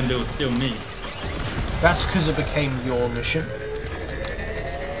my end it was still me. That's because it became your mission.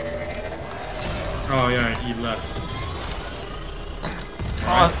 Oh yeah, you left.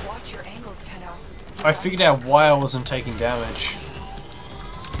 Watch your angles, Tenno. I figured out why I wasn't taking damage.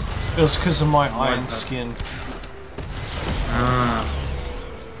 It was because of my iron skin. Ah.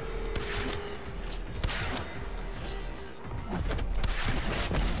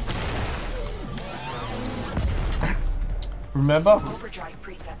 Remember?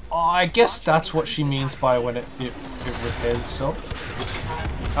 Oh, I guess that's what she means by when it repairs itself.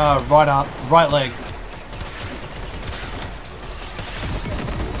 Right arm, right leg.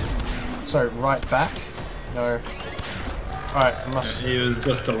 Sorry, right back? No. Alright, I must... He was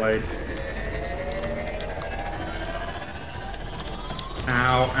just delayed.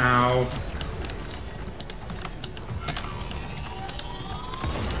 Ow, ow.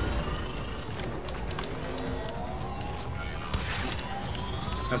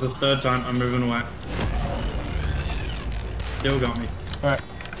 That's the third time I'm moving away. Still got me. Alright.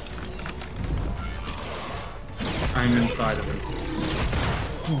 I'm inside of him.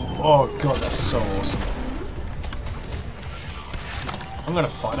 Oh god, that's so awesome. I'm gonna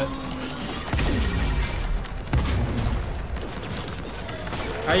fight it.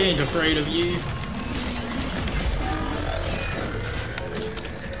 I ain't afraid of you.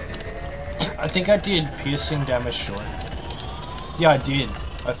 I think I did piercing damage short. Yeah, I did,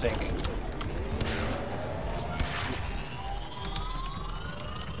 I think.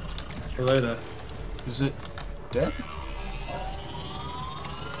 Hello there. Is it dead?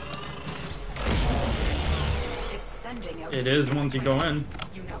 It's sending out It is once you go in.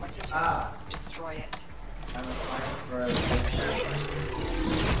 You know what to do. Destroy it.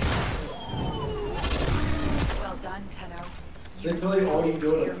 Well done, Tenno. You Literally all you sent a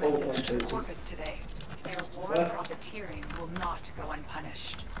do clear is message to the pull Corpus today. Their war and profiteering will not go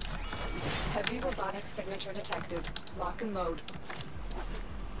unpunished. Heavy robotic signature detected. Lock and load.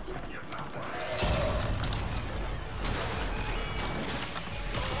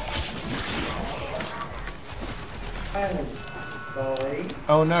 Sorry.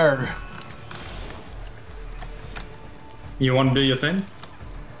 Oh no. You want to do your thing?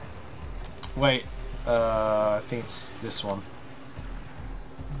 Wait. I think it's this one.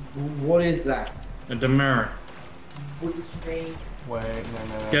 What is that? A demerit. Which means Wait,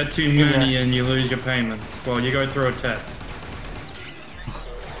 no. Get too many and you lose your payments. Well, you go through a test.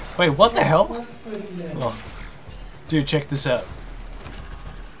 Wait, what the hell? Oh. Dude, check this out.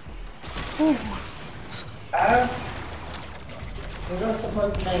 what's that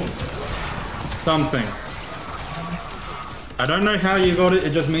supposed to mean? Something. I don't know how you got it,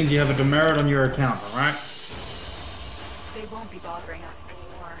 it just means you have a demerit on your account, alright? They won't be bothering us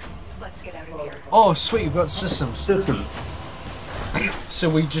anymore. Let's get out of here. Oh, sweet, we've got systems. Systems. So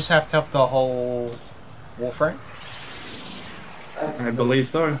we just have to have the whole Warframe? I believe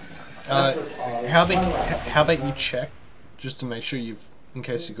so. How about you check, just to make sure in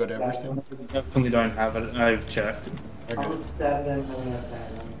case you got everything? Definitely don't have it, I've checked. Okay.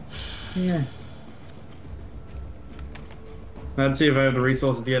 Yeah. Let's see if I have the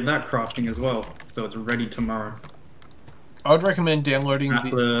resources to get that crafting as well, so it's ready tomorrow. I would recommend downloading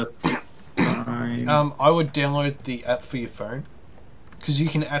the... I would download the app for your phone, because you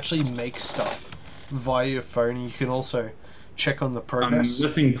can actually make stuff via your phone, and you can also check on the progress. I'm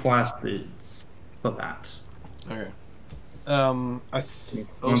missing plastids for that. Okay. Won't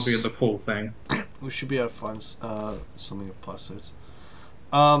be the full thing. We should be able to find something of plastids.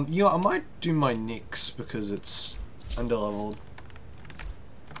 You know, I might do my Nyx because it's underleveled.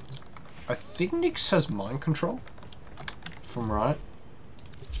 I think Nyx has mind control. If I'm right.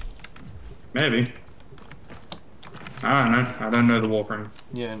 Maybe. I don't know. I don't know the Warframe.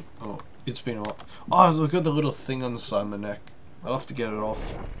 Yeah. Oh, it's been a while. Oh, look at the little thing on the side of my neck. I'll have to get it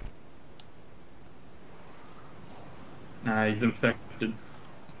off. He's infected.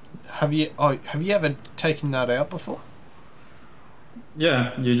 Have you ever taken that out before?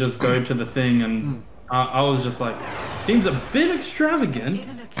 Yeah, you just go to the thing and I was just like, seems a bit extravagant.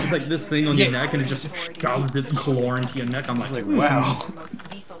 It's like this thing on your neck and it just shoves its claw into your neck. I'm like wow.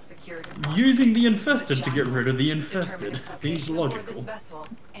 Using the infested to get rid of the infested seems logical.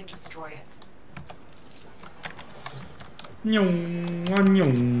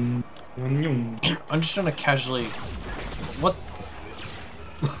 I'm just gonna casually... What?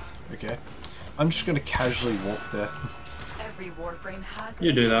 Okay. I'm just gonna casually walk there. Every Warframe has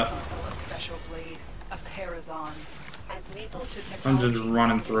you do that. a special blade, a parazon. As lethal to I'm just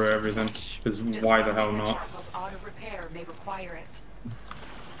running through everything, because why the hell not? Auto repair may require it.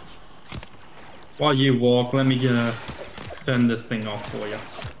 While you walk, let me turn this thing off for you.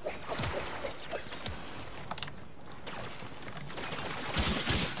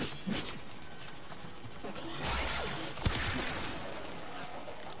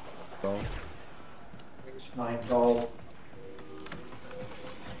 It's my goal.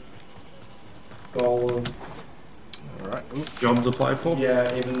 Alright. Jobs applied for?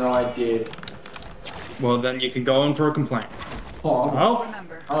 Yeah, even though I did. Well, then you can go in for a complaint. Oh,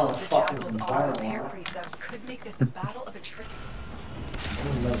 remember, oh the fucking Jackal's auto repair precepts could make this a battle of attrition.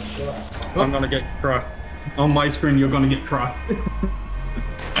 I'm gonna get crushed. On my screen, you're gonna get crushed.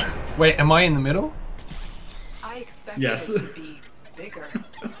 Wait, am I in the middle? I expected Yes. it to be bigger.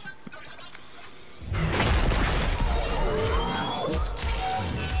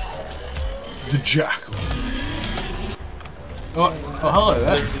 The Jackal. Oh, hello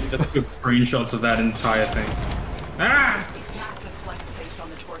there. Just good screenshots of that entire thing. Ah! Massive flex plates on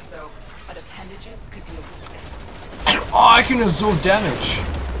the torso, but appendages could be a weakness. Oh, I can absorb damage.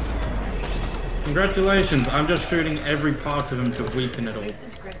 Congratulations, I'm just shooting every part of him to weaken it all.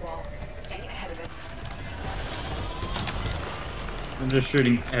 Loosened grid wall. Stay ahead of it. I'm just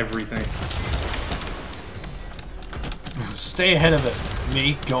shooting everything. Stay ahead of it.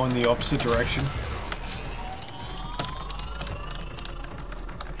 Me going the opposite direction.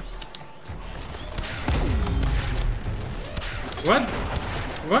 What?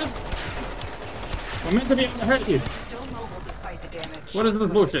 What? I'm meant to be able to hurt you. Still mobile despite the damage. What is this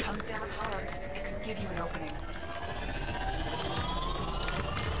bullshit? Comes down hard. It could give you an opening.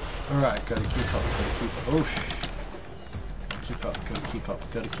 Alright, gotta keep up, gotta keep up. Oh, shh. Keep up, gotta keep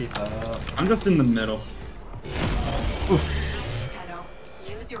up, gotta keep up. I'm just in the middle. Oof. Tenno,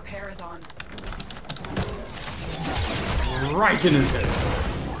 use your parazon. Right in his head.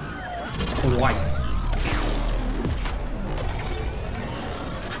 Twice.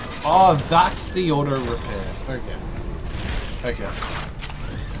 Oh, that's the auto repair. Okay. Okay.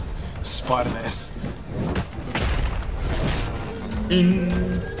 Spider-Man.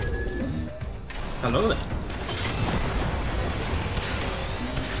 Hello there.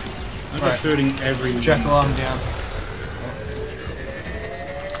 I'm just shooting every Jackal arm down.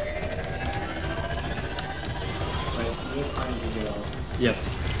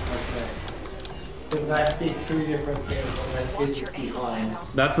 Yes. Okay. Because I see 3 different things on my spaces behind.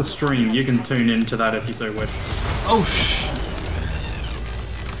 That's a stream. You can tune into that if you so wish. Oh shh.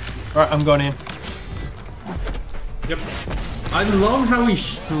 All right, I'm going in. Yep. I love how he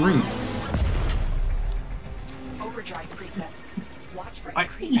shrinks. Overdrive presets. Watch for I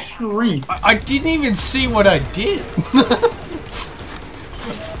increased Shrink. I didn't even see what I did.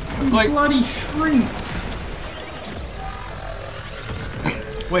 Like, Bloody shrinks.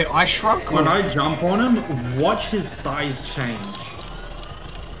 wait, I shrunk. When I jump on him, watch his size change.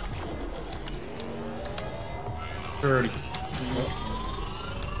 30.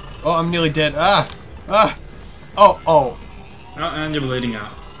 Oh, I'm nearly dead. Ah, ah. Oh, oh. Oh, and you're bleeding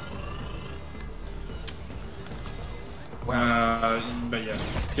out. But yeah,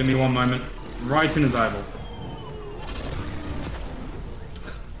 give me one moment. Right in his eyeball.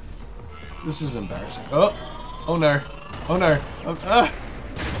 This is embarrassing. Oh, oh no, oh no.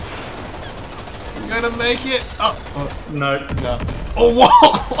 I'm gonna make it. Oh, oh. No. No. Oh, whoa!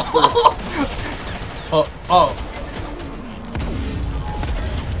 Oh, oh.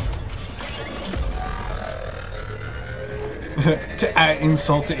 To add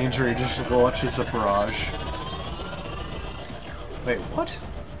insult to injury, just launches a barrage. Wait, what?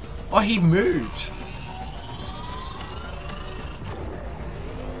 Oh, he moved.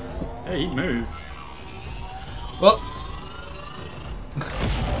 Hey, he moves. Well,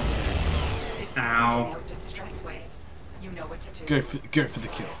 Ow. Distress waves. You know what to do. go for the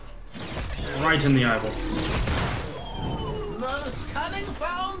kill. Right in the eyeball. Most cunning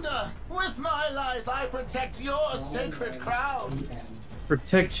founder, with my life I protect your sacred crown.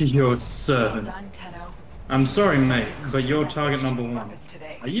 Protect your servant. Well done, Tenno. I'm sorry, mate, but you're target number 1. Purpose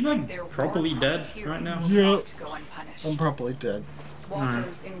today. Are you like Their properly war dead volunteering right now? will Yeah. not go unpunished. I'm probably dead.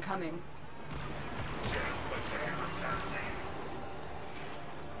 Walkers incoming.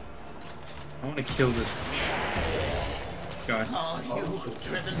 I want to kill this guy. Are you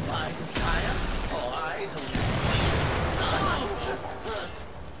driven by desire or idle?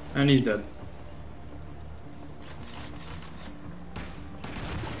 And he's dead.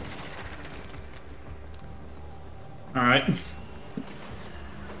 Alright.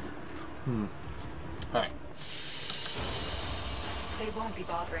 Alright. They won't be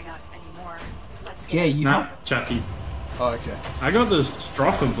bothering us anymore. Let's get Yeah, you Nah, chassis. Oh, okay. I got this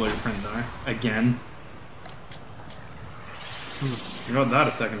Strother blueprint though, again. I got that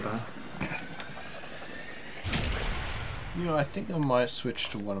a second time. You know, I think I might switch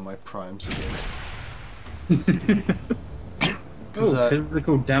to one of my primes again. Oh,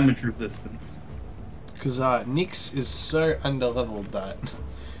 physical damage resistance. Because Nyx is so underleveled that,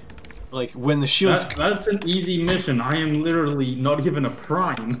 like, when the shields... That's an easy mission. I am literally not even a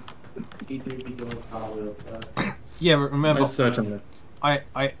prime. Yeah, but remember, Certainly.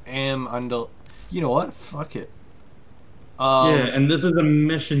 I am under... You know what? Fuck it. Yeah, and this is a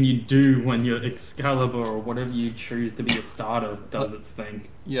mission you do when your Excalibur or whatever you choose to be a starter does its thing.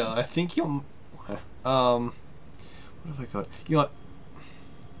 Yeah, I think you're... What have I got? You know what?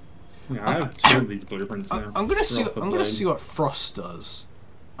 Yeah, I have 2 of these blueprints now. I'm gonna see. Strother I'm gonna blade. see what Frost does.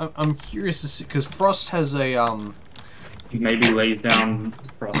 I'm curious to see because Frost has a He maybe lays down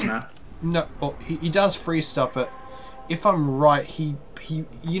frost mats. No, well, he does free stuff, but if I'm right, he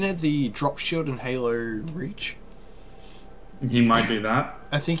you know the drop shield in Halo Reach? He might do that.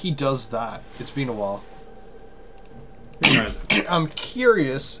 I think he does that. It's been a while. Who knows? I'm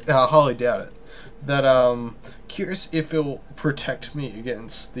curious. I highly doubt it. That curious if it'll protect me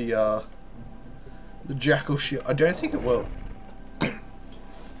against the Jackal shield. I don't think it will.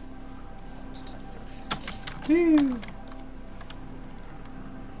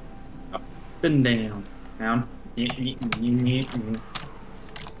 Up and down. Down.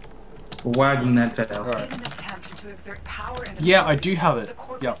 Wagging that tail. Alright. In an attempt to exert power and Yeah, I do have it. the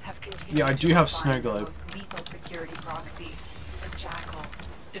Corpus Yeah. have continued Yeah, I to do have refine Snow the Globe. most lethal security proxy, the Jackal.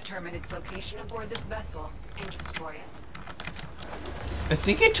 Determine its location aboard this vessel and destroy it. I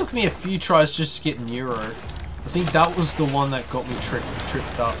think it took me a few tries just to get Nero. I think that was the one that got me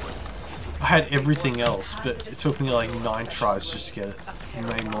tripped up. I had everything else, but it took me like 9 tries just to get it.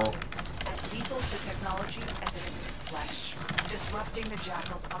 Maybe more. As lethal to technology as it is to flesh. Disrupting the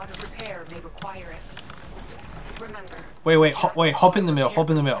Jackal's auto repair may require it. Remember. Wait, hop in the middle, hop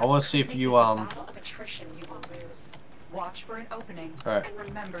in the middle. I want to see if you Battle of attrition you will lose. Watch for an opening. Alright. And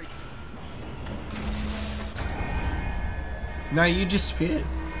remember. No, you disappeared.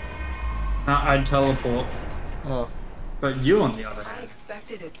 I'd teleport. Oh, But you, on the other I hand,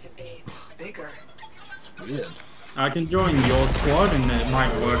 expected it to be bigger. it's weird. I can join your squad and it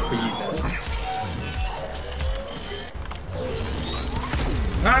might work for you guys.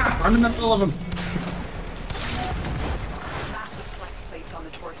 Ah! I'm in the middle of them. Massive flex plates on the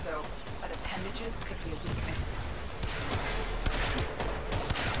torso, but appendages could be a weakness.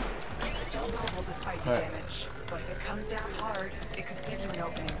 It's still mobile despite the damage, but if it comes down hard, it could give you an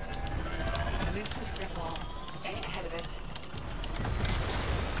opening. Loosened grip wall. Stay ahead of it.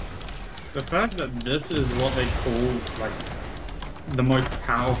 The fact that this is what they call, like, the most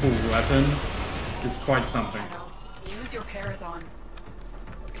powerful weapon is quite something. Use your Parazon.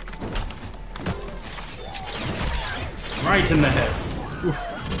 Right in the head.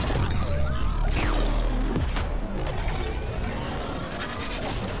 Oof.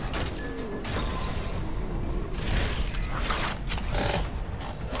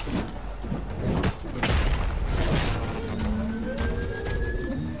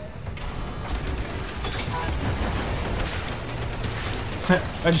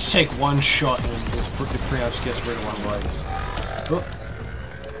 I just take one shot and this pretty much gets rid of one of my legs. Oh.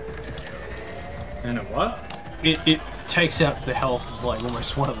 And it what? It takes out the health of like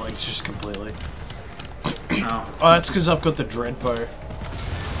almost one of the legs just completely. Oh. Oh, that's because I've got the dread bow.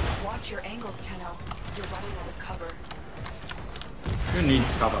 Watch your angles, Tenno. You're running out of cover. Who needs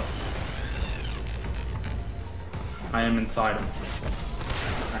cover? I am inside him.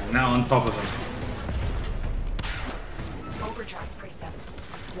 I'm now on top of him. Overdrive precepts.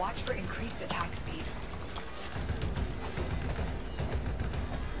 Watch for increased attack speed.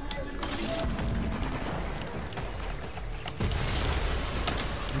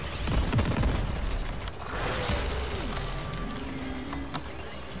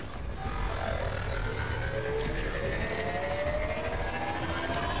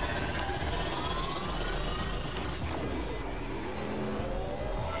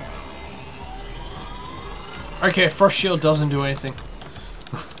 Okay, Frost Shield doesn't do anything.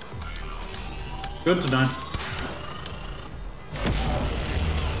 Good to know.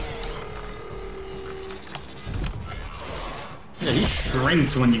 Yeah, he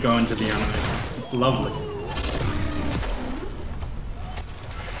shrinks when you go into the animation. It's lovely.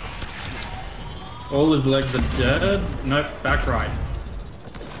 All his legs are dead. Nope, back right.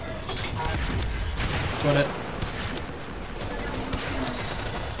 Got it.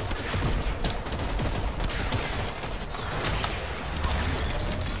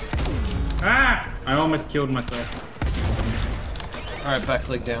 Ah! I almost killed myself. Alright, back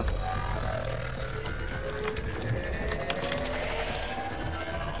leg down.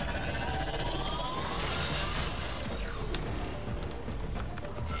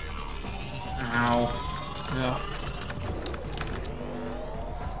 Ow. Yeah.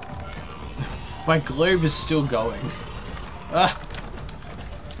 My globe is still going. Ah!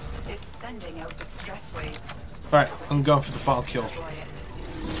 It's sending out distress waves. Alright, I'm going for the final kill. Destroy it.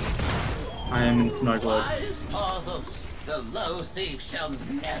 I am in snow globe. Wise Parvus, the low thief shall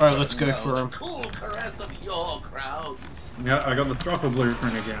never Alright, let's go know for the him. cool caress of your crowds. Yeah, I got the Throttle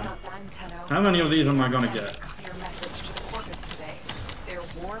blueprint again. Not done, Tenno. How many of these am I gonna Send a get? clear message to the Corpus today. Their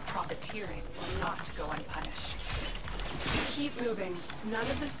war profiteering will not go unpunished. Keep moving. None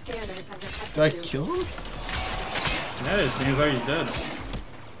of the scanners have detected Did I you. kill him? Yeah, it seems like he's dead.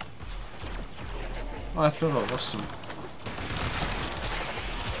 Oh, I thought I lost him.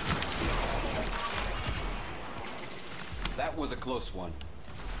 That was a close one.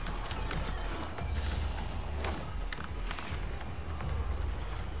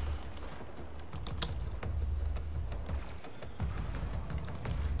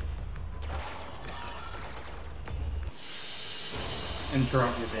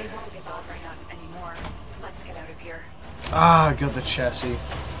 Interrupt your They day. won't be bothering us anymore. Let's get out of here. Ah, I got the chassis.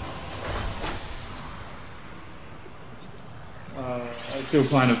 It's still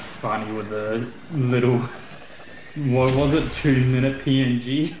kind of funny with the little, what was it, 2-minute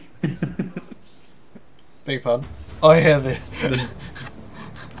PNG? Beg your pardon? Oh yeah, the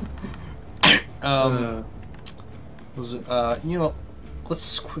was it you know,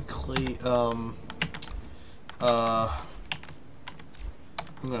 let's quickly I'm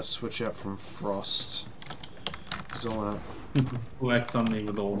gonna switch out from Frost because I wanna Flex on me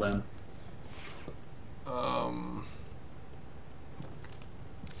with all them.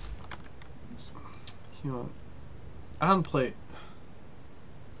 you know, I haven't played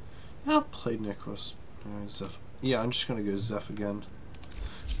Necros. Zeph. Yeah, I'm just gonna go Zeph again.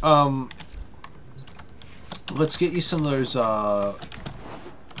 Let's get you some of those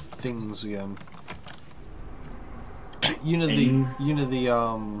things again. You know the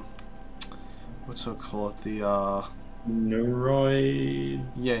what's it called? The Neuroid.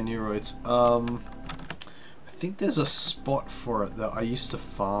 yeah, neuroids. I think there's a spot for it that I used to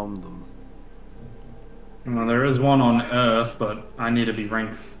farm them. Well, there is one on Earth, but I need to be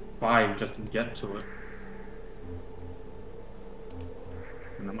rank 5 just to get to it.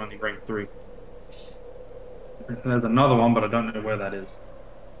 And I'm only rank 3. There's another one, but I don't know where that is.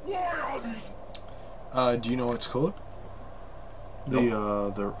 Do you know what it's called?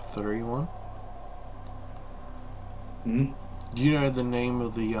 The 3 one? Hmm? Do you know the name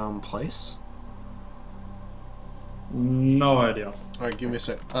of the place? No idea. Alright, give me a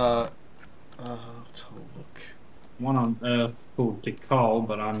sec. Let's have a look. One on Earth called Tikal,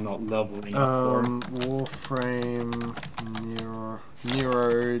 but I'm not leveling up for it. Warframe,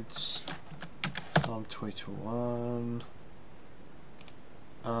 Neroids, Farm 221.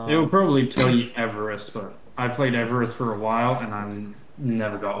 It will probably tell you Everest, but I played Everest for a while and I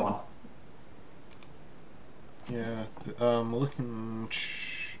never got one. Yeah, looking.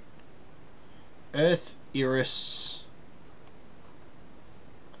 Earth, Iris.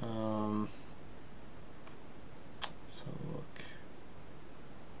 Let's have a look.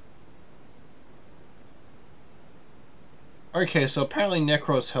 Okay, so apparently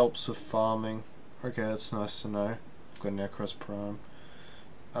Necros helps with farming. Okay, that's nice to know. I've got Necros Prime.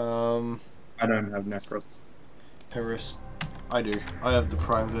 I don't have Necros. Everest. I do. I have the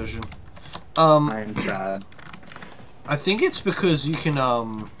Prime version. I'm sad. I think it's because you can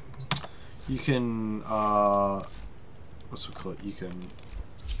what's it called? You can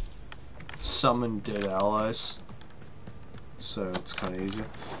summon dead allies. So it's kind of easier.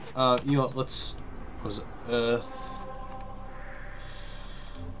 You know what? What was it? Earth,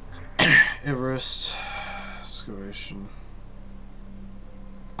 Everest, excavation.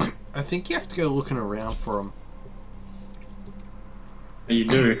 I think you have to go looking around for them. You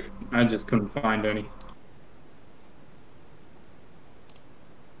do. I just couldn't find any.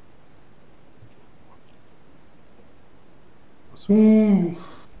 Ooh.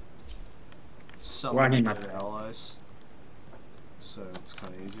 Summon dead allies. So it's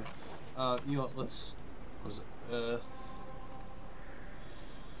kind of easier. You know what? What was it? Earth,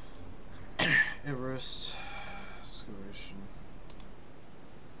 Everest, excavation.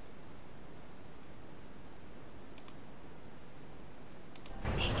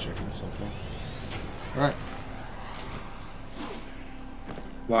 Just checking something. Alright.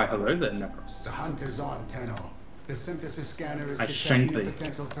 Why, hello there, Necros. The hunt is on, Tenno. The synthesis scanner is I detecting shanked a thee.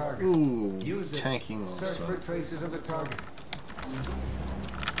 potential target. Ooh, Use it. tanking Search for also. traces of the target.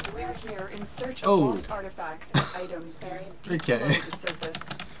 We're here in search of Oh. lost artifacts and items buried deep Okay. below the surface.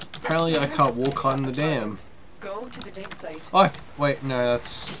 Apparently I can't walk on the dam. Go to the dig site. Oh, wait, no,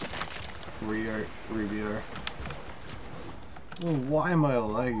 that's Rubio. Oh, why am I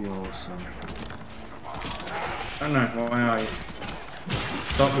lagging all of a sudden? I don't know, why are you?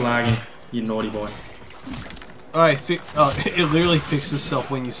 Stop lagging, you naughty boy. Alright, it literally fixed itself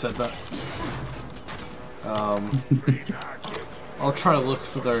when you said that. I'll try to look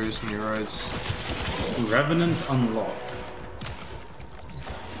for those Neroids. Revenant unlocked.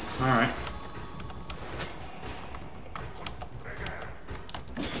 Alright.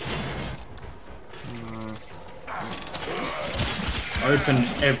 Open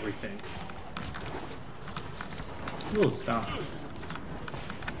everything. Ooh, stop.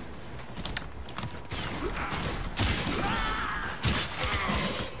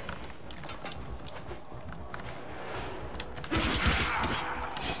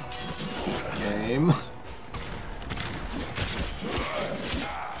 Game.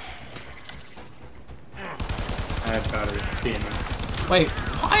 I have battery. Damn. Wait,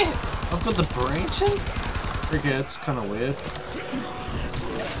 why? I've got the Brainton? Okay, it's kind of weird.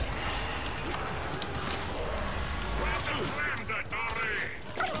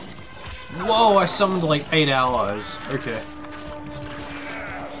 Whoa, I summoned like 8 allies. Okay.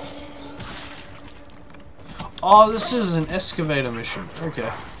 Oh, this is an excavator mission.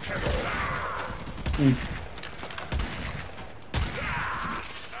 Okay.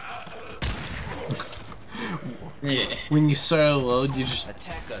 Yeah. When you solo load, you just...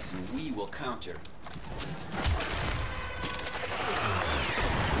 Attack us and we will counter.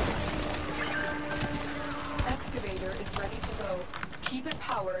 Excavator is ready to go. Keep it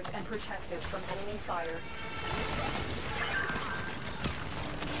powered and protected from enemy fire.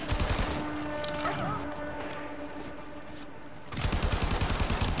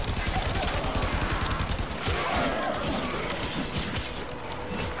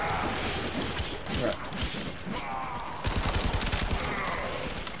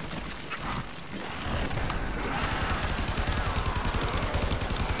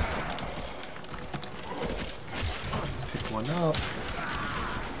 Pick one up.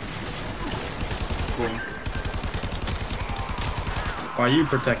 Boom. Why you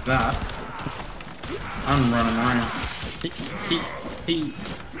protect that? I'm running around.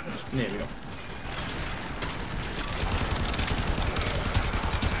 There we go.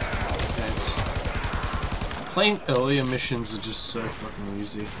 It's playing earlier missions are just so fucking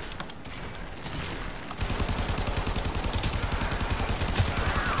easy.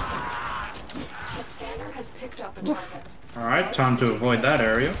 The scanner has picked up a target. Alright, time to avoid that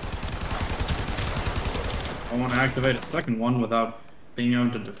area. I want to activate a second one without being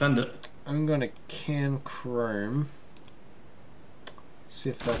able to defend it. I'm gonna can chrome. See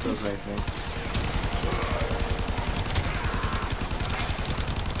if that does anything.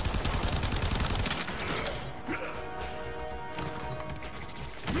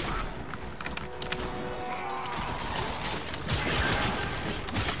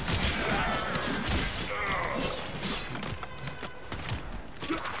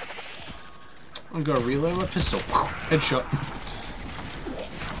 I'm gonna reload my pistol. Headshot.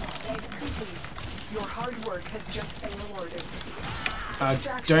 Your hard work has just been rewarded.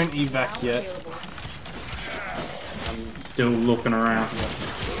 Don't evac yet. I'm still looking around.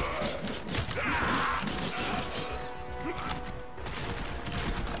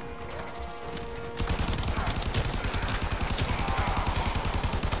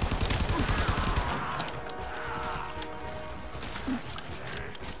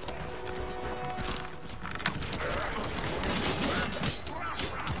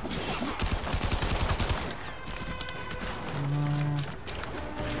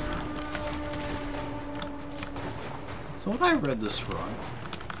 I thought I read this wrong.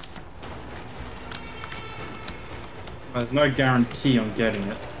 There's no guarantee on getting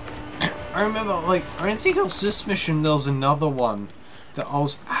it. I remember, like, I don't think it was this mission, there was another one that I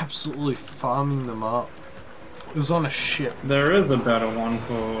was absolutely farming them up. It was on a ship. There is a better one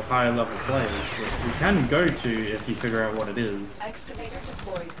for higher level players, which you can go to if you figure out what it is. Excavator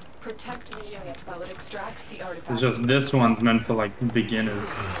deployed. Protect the unit while it extracts the artifact. It's just this one's meant for like beginners.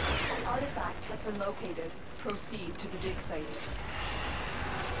 An artifact has been located. Proceed to the dig site.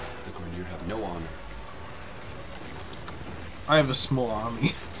 The Grenadier have no honor. I have a small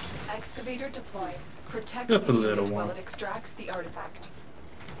army. Excavator deployed. Protect Just the a little unit while one. it extracts the artifact.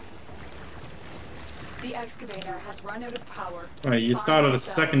 The excavator has run out of power. Right, you Find started a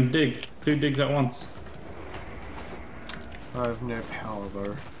cell. second dig. 2 digs at once. I have no power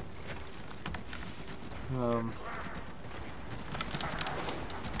though.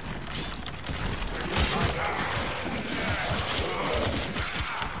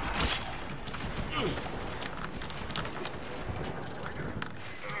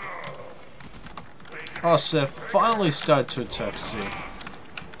 Oh, so they finally started to attack C.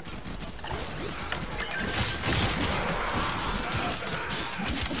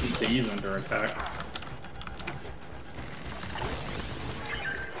 He's under attack.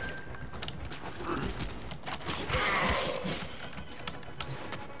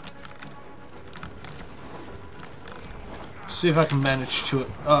 See if I can manage to.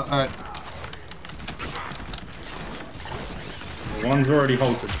 Alright. One's already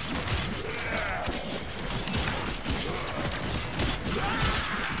halted.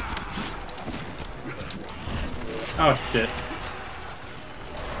 Oh shit.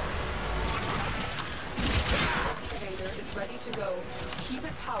 Excavator is ready to go. Keep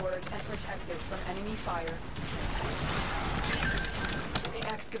it powered and protected from enemy fire. The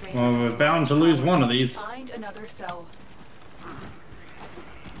excavator Well, we're bound to lose one of these. Find another cell.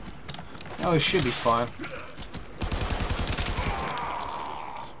 Oh, it should be fine.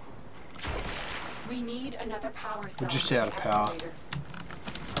 We need another power cell. We're just for out the of power. excavator.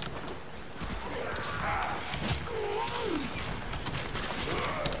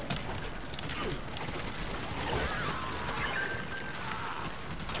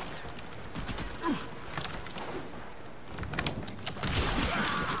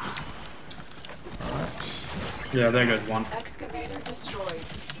 Yeah, there goes one. Excavator destroyed.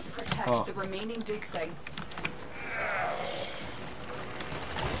 Protect the remaining dig sites.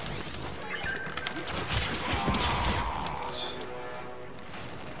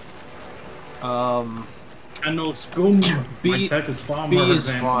 And no scum. B- My tech is far B more is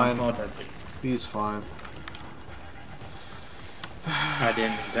advanced fine. than I thought it'd be. He's fine. I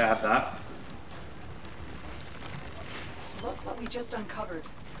didn't mean to have that. Look what we just uncovered.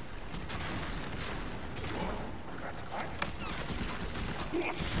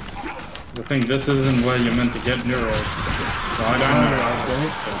 I think this isn't where you're meant to get neural. So I don't know. I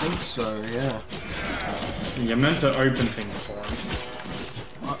don't think so, yeah. You're meant to open things for him.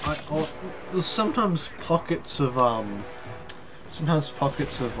 There's sometimes pockets of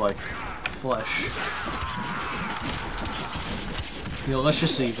like flesh. Yeah, let's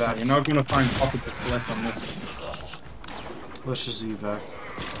just evac. You're not gonna find pockets of flesh on this. Let's just evac.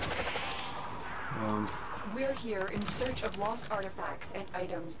 We're here in search of lost artifacts and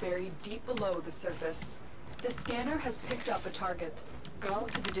items buried deep below the surface. The scanner has picked up a target. Go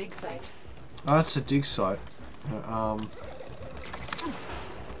to the dig site. Oh, that's a dig site.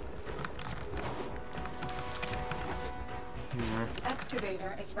 Here.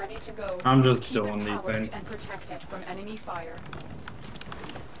 Excavator is ready to go. I'm just Keep doing it these powered things. and protected from enemy fire.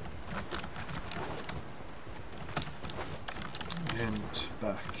 And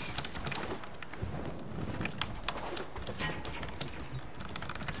back.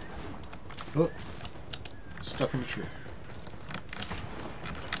 Oh, stuck in a tree.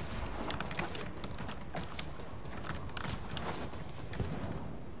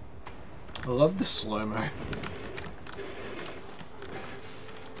 I love the slow-mo.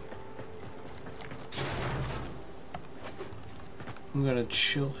 I'm gonna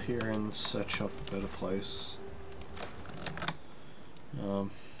chill here and search up a better place.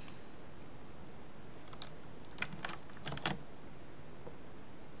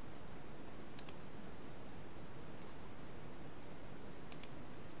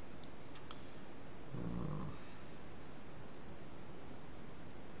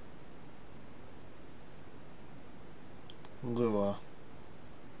 Lure.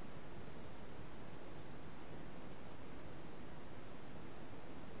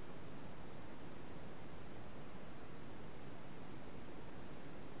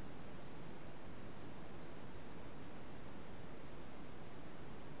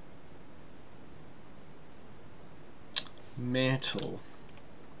 Mantle.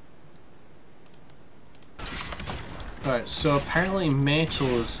 Alright, so apparently mantle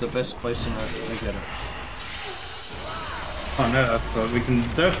is the best place on Earth to get it. Oh no, but we can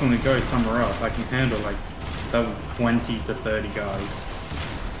definitely go somewhere else. I can handle like level 20 to 30 guys.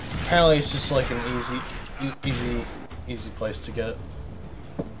 Apparently it's just like an easy place to get it.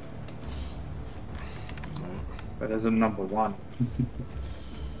 But as a number one.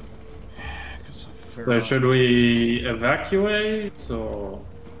 So should we evacuate or?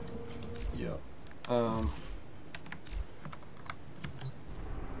 Yeah.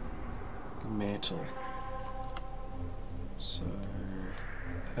 Mantle. So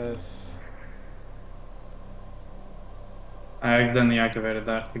Earth. I accidentally activated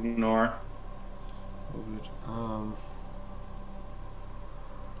that. Ignore it. Oh, good.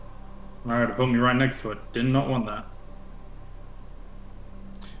 Alright, it put me right next to it. Did not want that.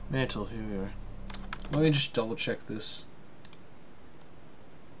 Mantle, here we are. Let me just double check this.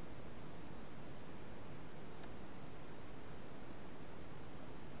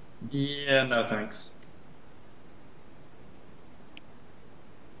 Yeah, no thanks.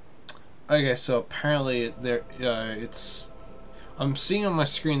 Okay, so apparently there, it's. I'm seeing on my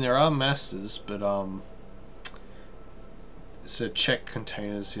screen there are masters, but so check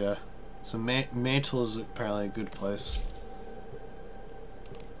containers, yeah. So mantle is apparently a good place.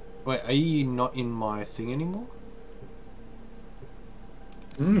 Wait, are you not in my thing anymore?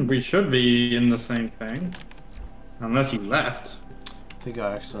 We should be in the same thing. Unless you left. I think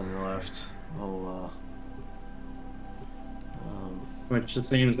I accidentally left. I'll, Which just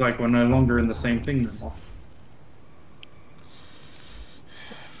seems like we're no longer in the same thing anymore.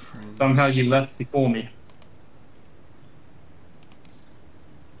 friends. Somehow you left before me.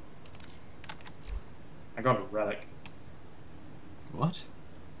 I got a relic. What?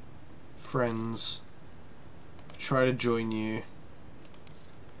 Friends. Try to join you.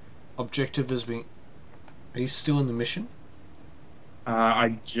 Objective is being... Are you still in the mission?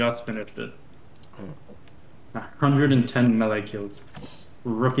 I just finished it. Oh. 110 melee kills.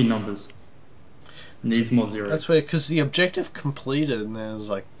 Rookie numbers. Needs more zeros. That's weird, because the objective completed and then it was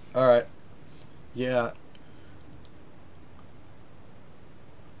like, alright, yeah.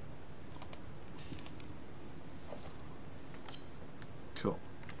 Cool.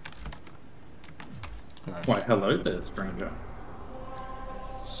 Alright. Why, hello there, stranger.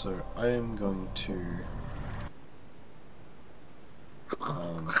 So, I am going to...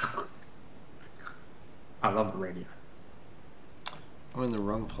 I love the radio. I'm in the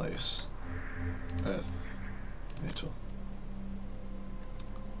wrong place. Earth. Metal.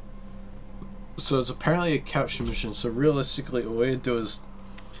 So it's apparently a capture mission, so realistically all we do is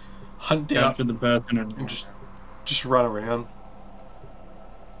hunt down Capture the person and just run around.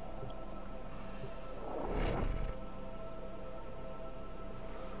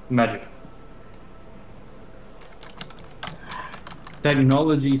 Magic.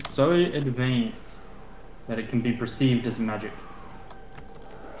 Technology so advanced that it can be perceived as magic.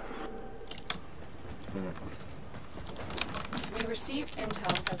 We received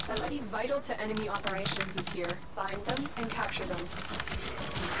intel that somebody vital to enemy operations is here. Find them and capture them.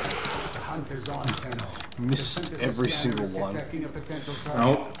 The hunt is on, Tenno. Missed every single one.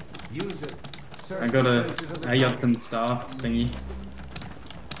 Oh, Use it. I got a Ayathan star thingy.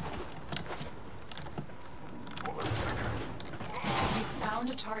 We found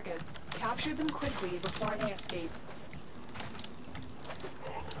a target. Capture them quickly before they escape.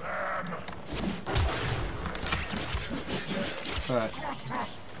 Alright.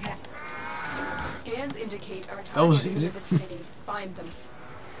 Scans indicate our That was target is easy. in the vicinity. Find them.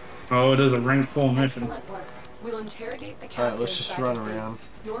 Oh, it is a rank 4 mission. Excellent work. We'll interrogate the Alright, let's captives just back run at around. base.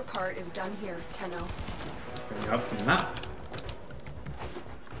 Your part is done here, Tenno. Bring up from that.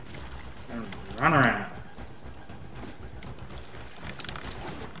 And run around.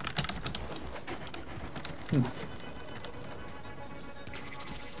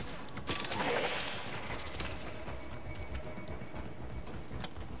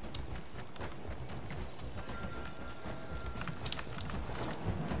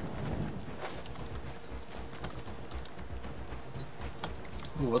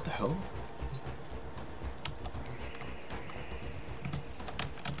 Ooh, what the hell?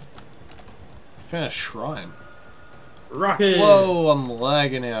 I found a shrine. Rocket! Whoa, I'm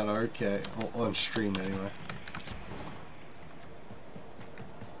lagging out. Okay. Well, on stream anyway.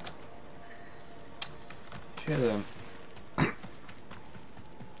 Okay then.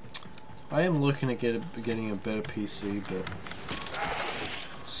 I am looking at getting a better PC, but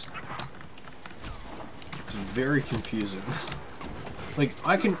it's very confusing. Like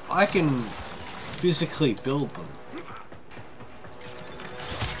I can physically build them,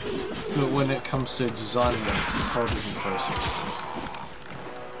 but when it comes to designing them, it's a whole different process.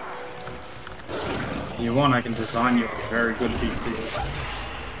 If you want, I can design you a very good PC.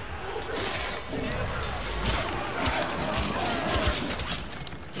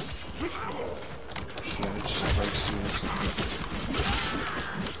 Should I just break this?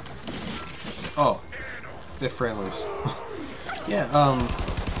 Oh, they're friendlies. Yeah, I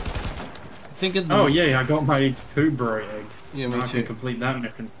think at the... Oh yeah, I got my Vtuber-EN egg. Yeah, me I too. can complete that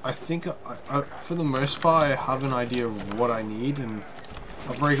mission. I think, for the most part, I have an idea of what I need, and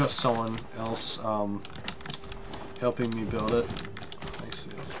I've already got someone else, helping me build it.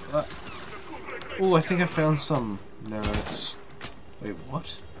 Actually, I forgot. Oh, I think I found some... No, it's... Wait,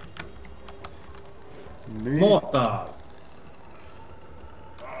 what? More stars.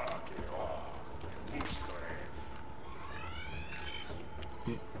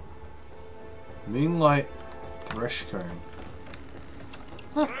 Moonlight Threshcone.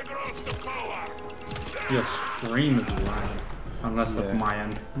 Huh. Your stream is lying. Unless that's my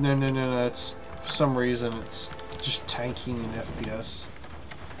end. No, it's... For some reason, it's just tanking in FPS.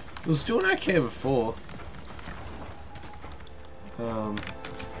 It was doing okay before.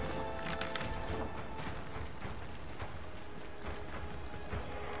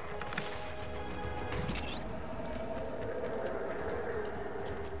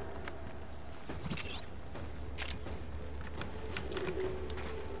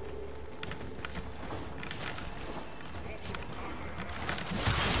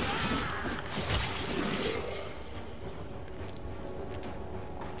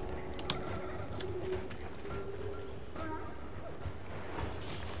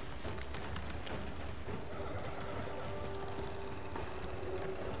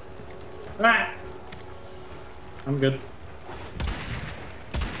 Ah! I'm good.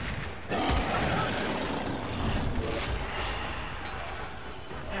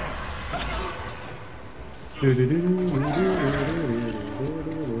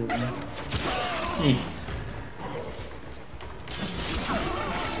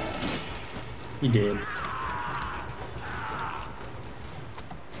 He did.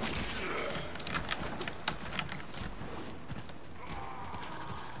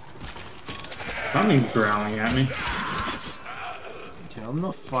 Something's growling at me. Okay, I'm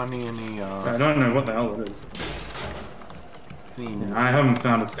not finding any, I don't know what the hell it is. I haven't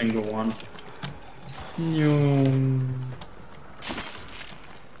found a single one.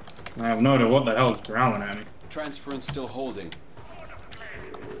 I have no idea what the hell is growling at me. Transference still holding.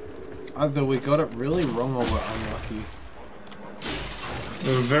 Either we got it really wrong or we're unlucky.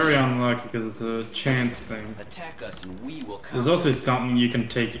 We're very unlucky because it's a chance thing. Attack us and we will come. There's also something you can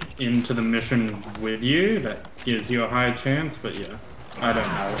take into the mission with you that gives you a higher chance, but yeah, I don't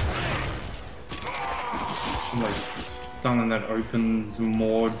know. Like, something that opens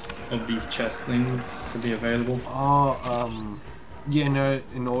more of these chest things to be available. Oh, yeah, no,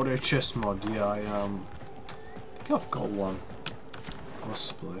 an auto chest mod, yeah, I think I've got one.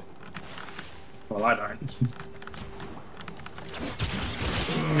 Possibly. Well, I don't.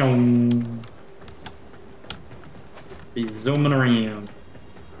 No. He's zooming around.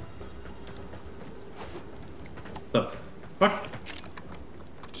 The fuck?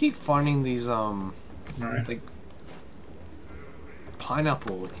 Keep finding these Right. like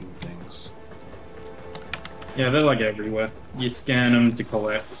pineapple-looking things. Yeah, they're like everywhere. You scan them to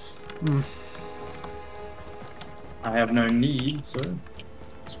collect. I have no need, so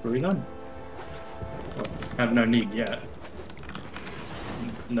screw them. Well, I have no need yet.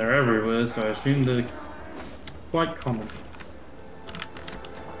 And they're everywhere, so I assume they're quite common.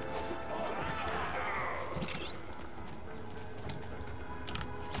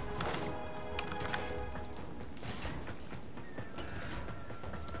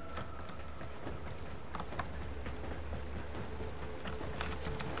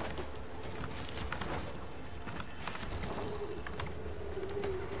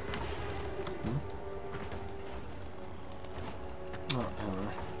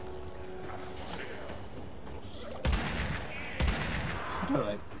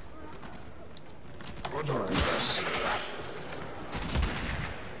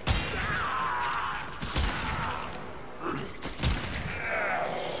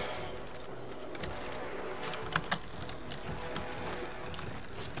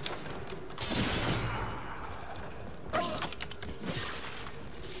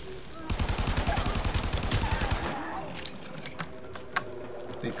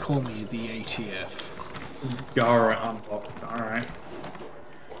 They call me the ATF. Alright, unlocked. Alright.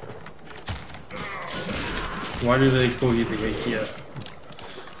 Why do they call you the ATF?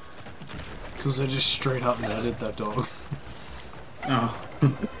 Because I just straight up murdered that dog. Oh.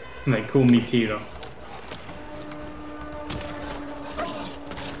 They call me Peter.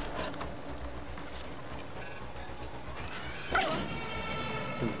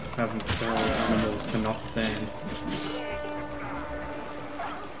 Having feral animals cannot stand.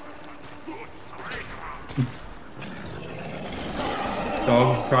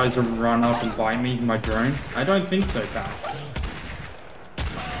 Dog tries to run up and bite me, my drone. I don't think so, pal.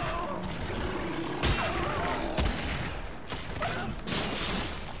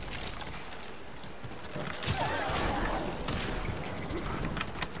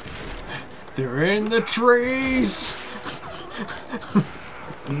 They're in the trees!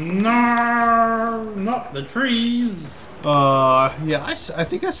 No, not the trees. Yeah, I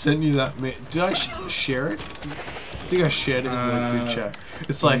think I sent you that. Did I share it? I think I shared it in the group chat.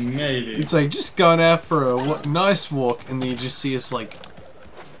 It's like, maybe. It's like just going out for a nice walk, and then you just see us like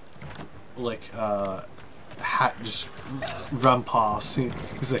hat just run past.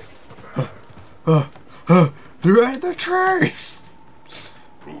 He's like, they're in the trees.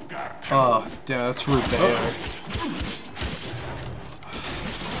 Oh, damn, that's Rubeo.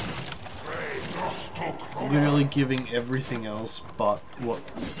 Literally giving everything else but what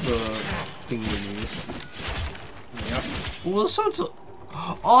the thing you need. Yep. Well, this one's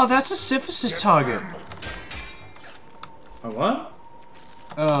oh, that's a synthesis target. A what?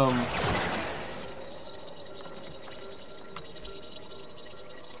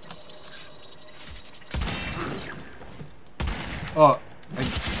 Oh, I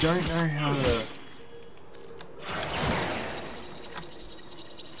don't know how to.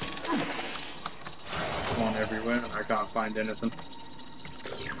 On everywhere, and I can't find anything.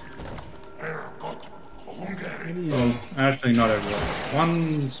 Well, actually, not everywhere.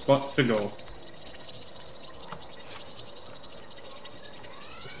 One spot to go.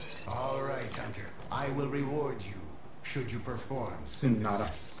 All right, Hunter. I will reward you should you perform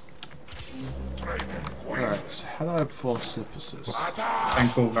synthesis. Alright, so how do I perform synthesis?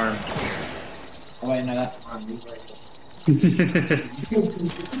 Thankful very much. Oh wait, no, that's fine.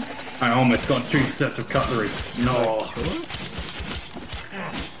 I almost got 2 sets of cutlery. No.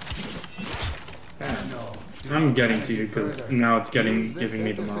 I'm getting to you because now it's giving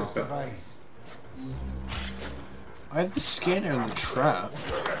me the marker. I have the scanner and the trap.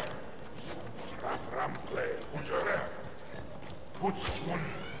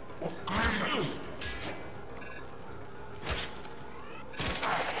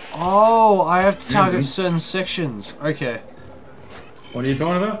 Oh, I have to target certain sections. Okay. What are you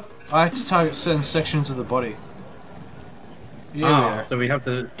talking about? I have to target certain sections of the body. Yeah. So we have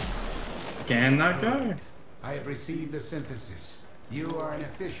to scan that guy? I have received the synthesis. You are an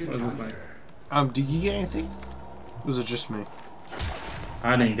efficient hunter. Did you get anything? Or was it just me?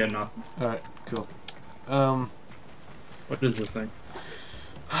 I didn't get nothing. Alright, cool. What is this thing?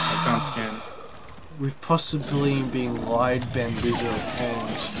 I can't scan it. We've possibly been lied, bamboozled,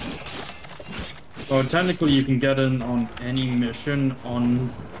 and... Well, technically you can get in on any mission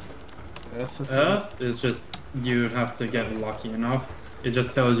on Earth, I think? Earth is just you'd have to get lucky enough. It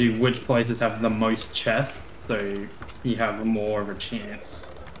just tells you which places have the most chests, so you have more of a chance.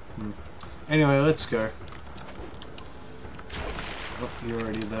 Anyway, let's go. Oh, you're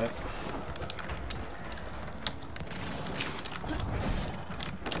already there.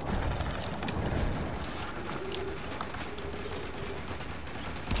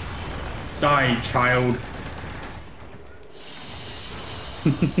 Die, child.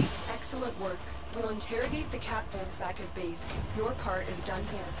 Excellent work. We'll interrogate the captive back at base. Your part is done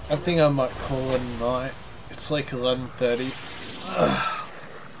here. I think I might call it a night. It's like 11:30.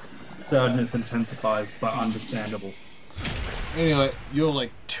 Sadness intensifies, but understandable. Anyway, you're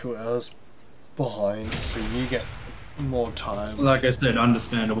like 2 hours behind, so you get more time. Like I said,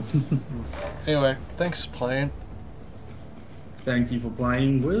 understandable. Anyway, thanks for playing. Thank you for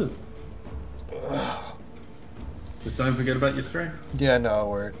playing with. Just don't forget about your stream. Yeah, no, I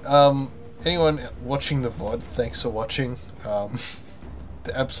won't. Anyone watching the VOD, thanks for watching.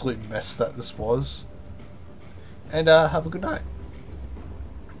 The absolute mess that this was. And have a good night.